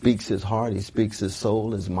he speaks his heart, he speaks his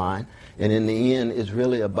soul, his mind. And in the end, it's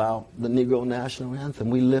really about the Negro National Anthem.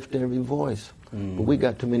 We lift every voice. But we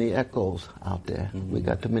got too many echoes out there. We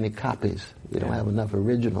got too many copies. We don't have enough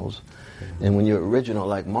originals. And when you're original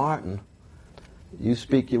like Martin, you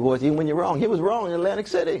speak your voice even when you're wrong. He was wrong in Atlantic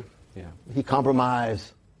City. He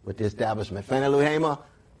compromised with the establishment. Fannie Lou Hamer,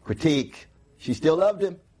 critique. She still loved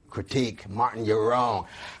him. Critique. Martin, you're wrong.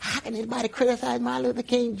 How can anybody criticize Martin Luther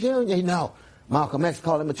King Jr.? You know, Malcolm X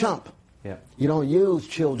called him a chump. You don't use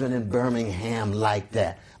children in Birmingham like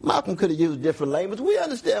that. Malcolm could have used different language. We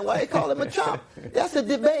understand why he called him a chump. That's a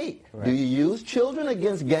debate. Do you use children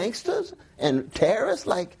against gangsters and terrorists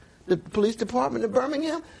like the police department in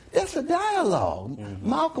Birmingham? That's a dialogue.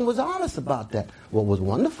 Malcolm was honest about that. What was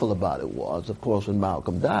wonderful about it was, of course, when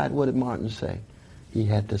Malcolm died, what did Martin say? He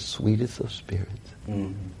had the sweetest of spirits.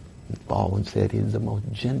 Baldwin said he was the most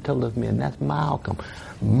gentle of men. That's Malcolm.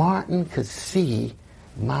 Martin could see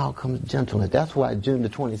Malcolm's gentleness. That's why June the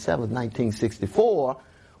 27th, 1964,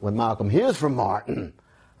 when Malcolm hears from Martin,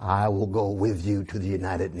 I will go with you to the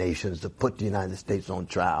United Nations to put the United States on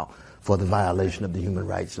trial for the violation of the human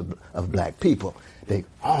rights of black people. They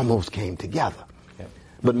almost came together.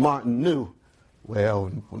 But Martin knew,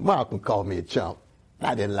 well, when Malcolm called me a chump,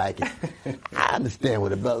 I didn't like it. I understand where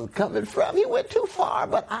the brother was coming from. He went too far,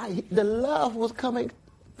 but the love was coming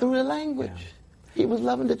through the language. He was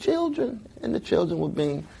loving the children, and the children were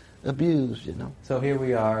being abused, you know. So here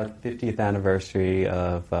we are, 50th anniversary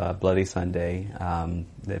of Bloody Sunday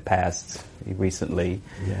that passed recently.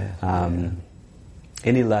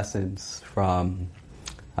 Any lessons from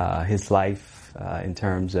his life in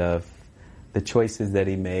terms of the choices that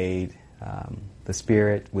he made, the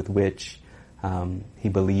spirit with which he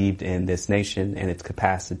believed in this nation and its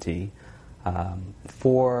capacity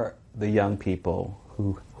for the young people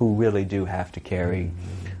who really do have to carry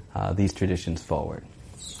these traditions forward?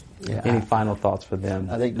 Any final thoughts for them?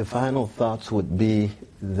 I think the final thoughts would be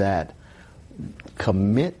that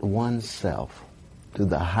commit oneself to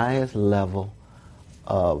the highest level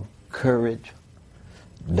of courage.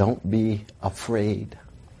 Don't be afraid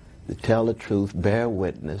to tell the truth, bear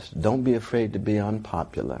witness. Don't be afraid to be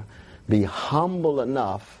unpopular. Be humble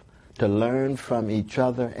enough to learn from each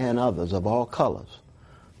other and others of all colors,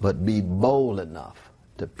 but be bold enough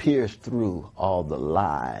to pierce through all the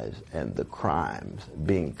lies and the crimes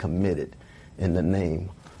being committed in the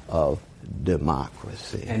name of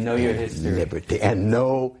democracy. And know your history. Liberty. And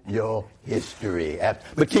know your history.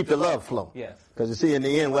 But keep the love flowing. Yes. Because you see, in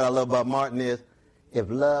the end, what I love about Martin is, if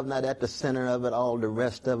love not at the center of it, all the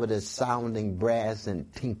rest of it is sounding brass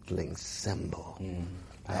and tinkling cymbal.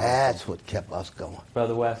 That's what kept us going.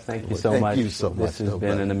 Brother West, thank you so much. Thank you so much. This has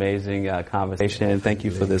been an amazing conversation. Thank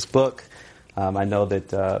you for this book. I know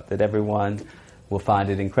that everyone will find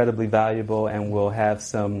it incredibly valuable and will have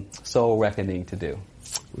some soul reckoning to do.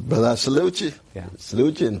 Brother, I salute you. Yeah.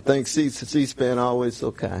 Salute you, and thanks C-SPAN, always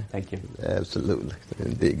so kind. Thank you. Absolutely.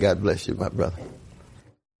 Indeed. God bless you, my brother.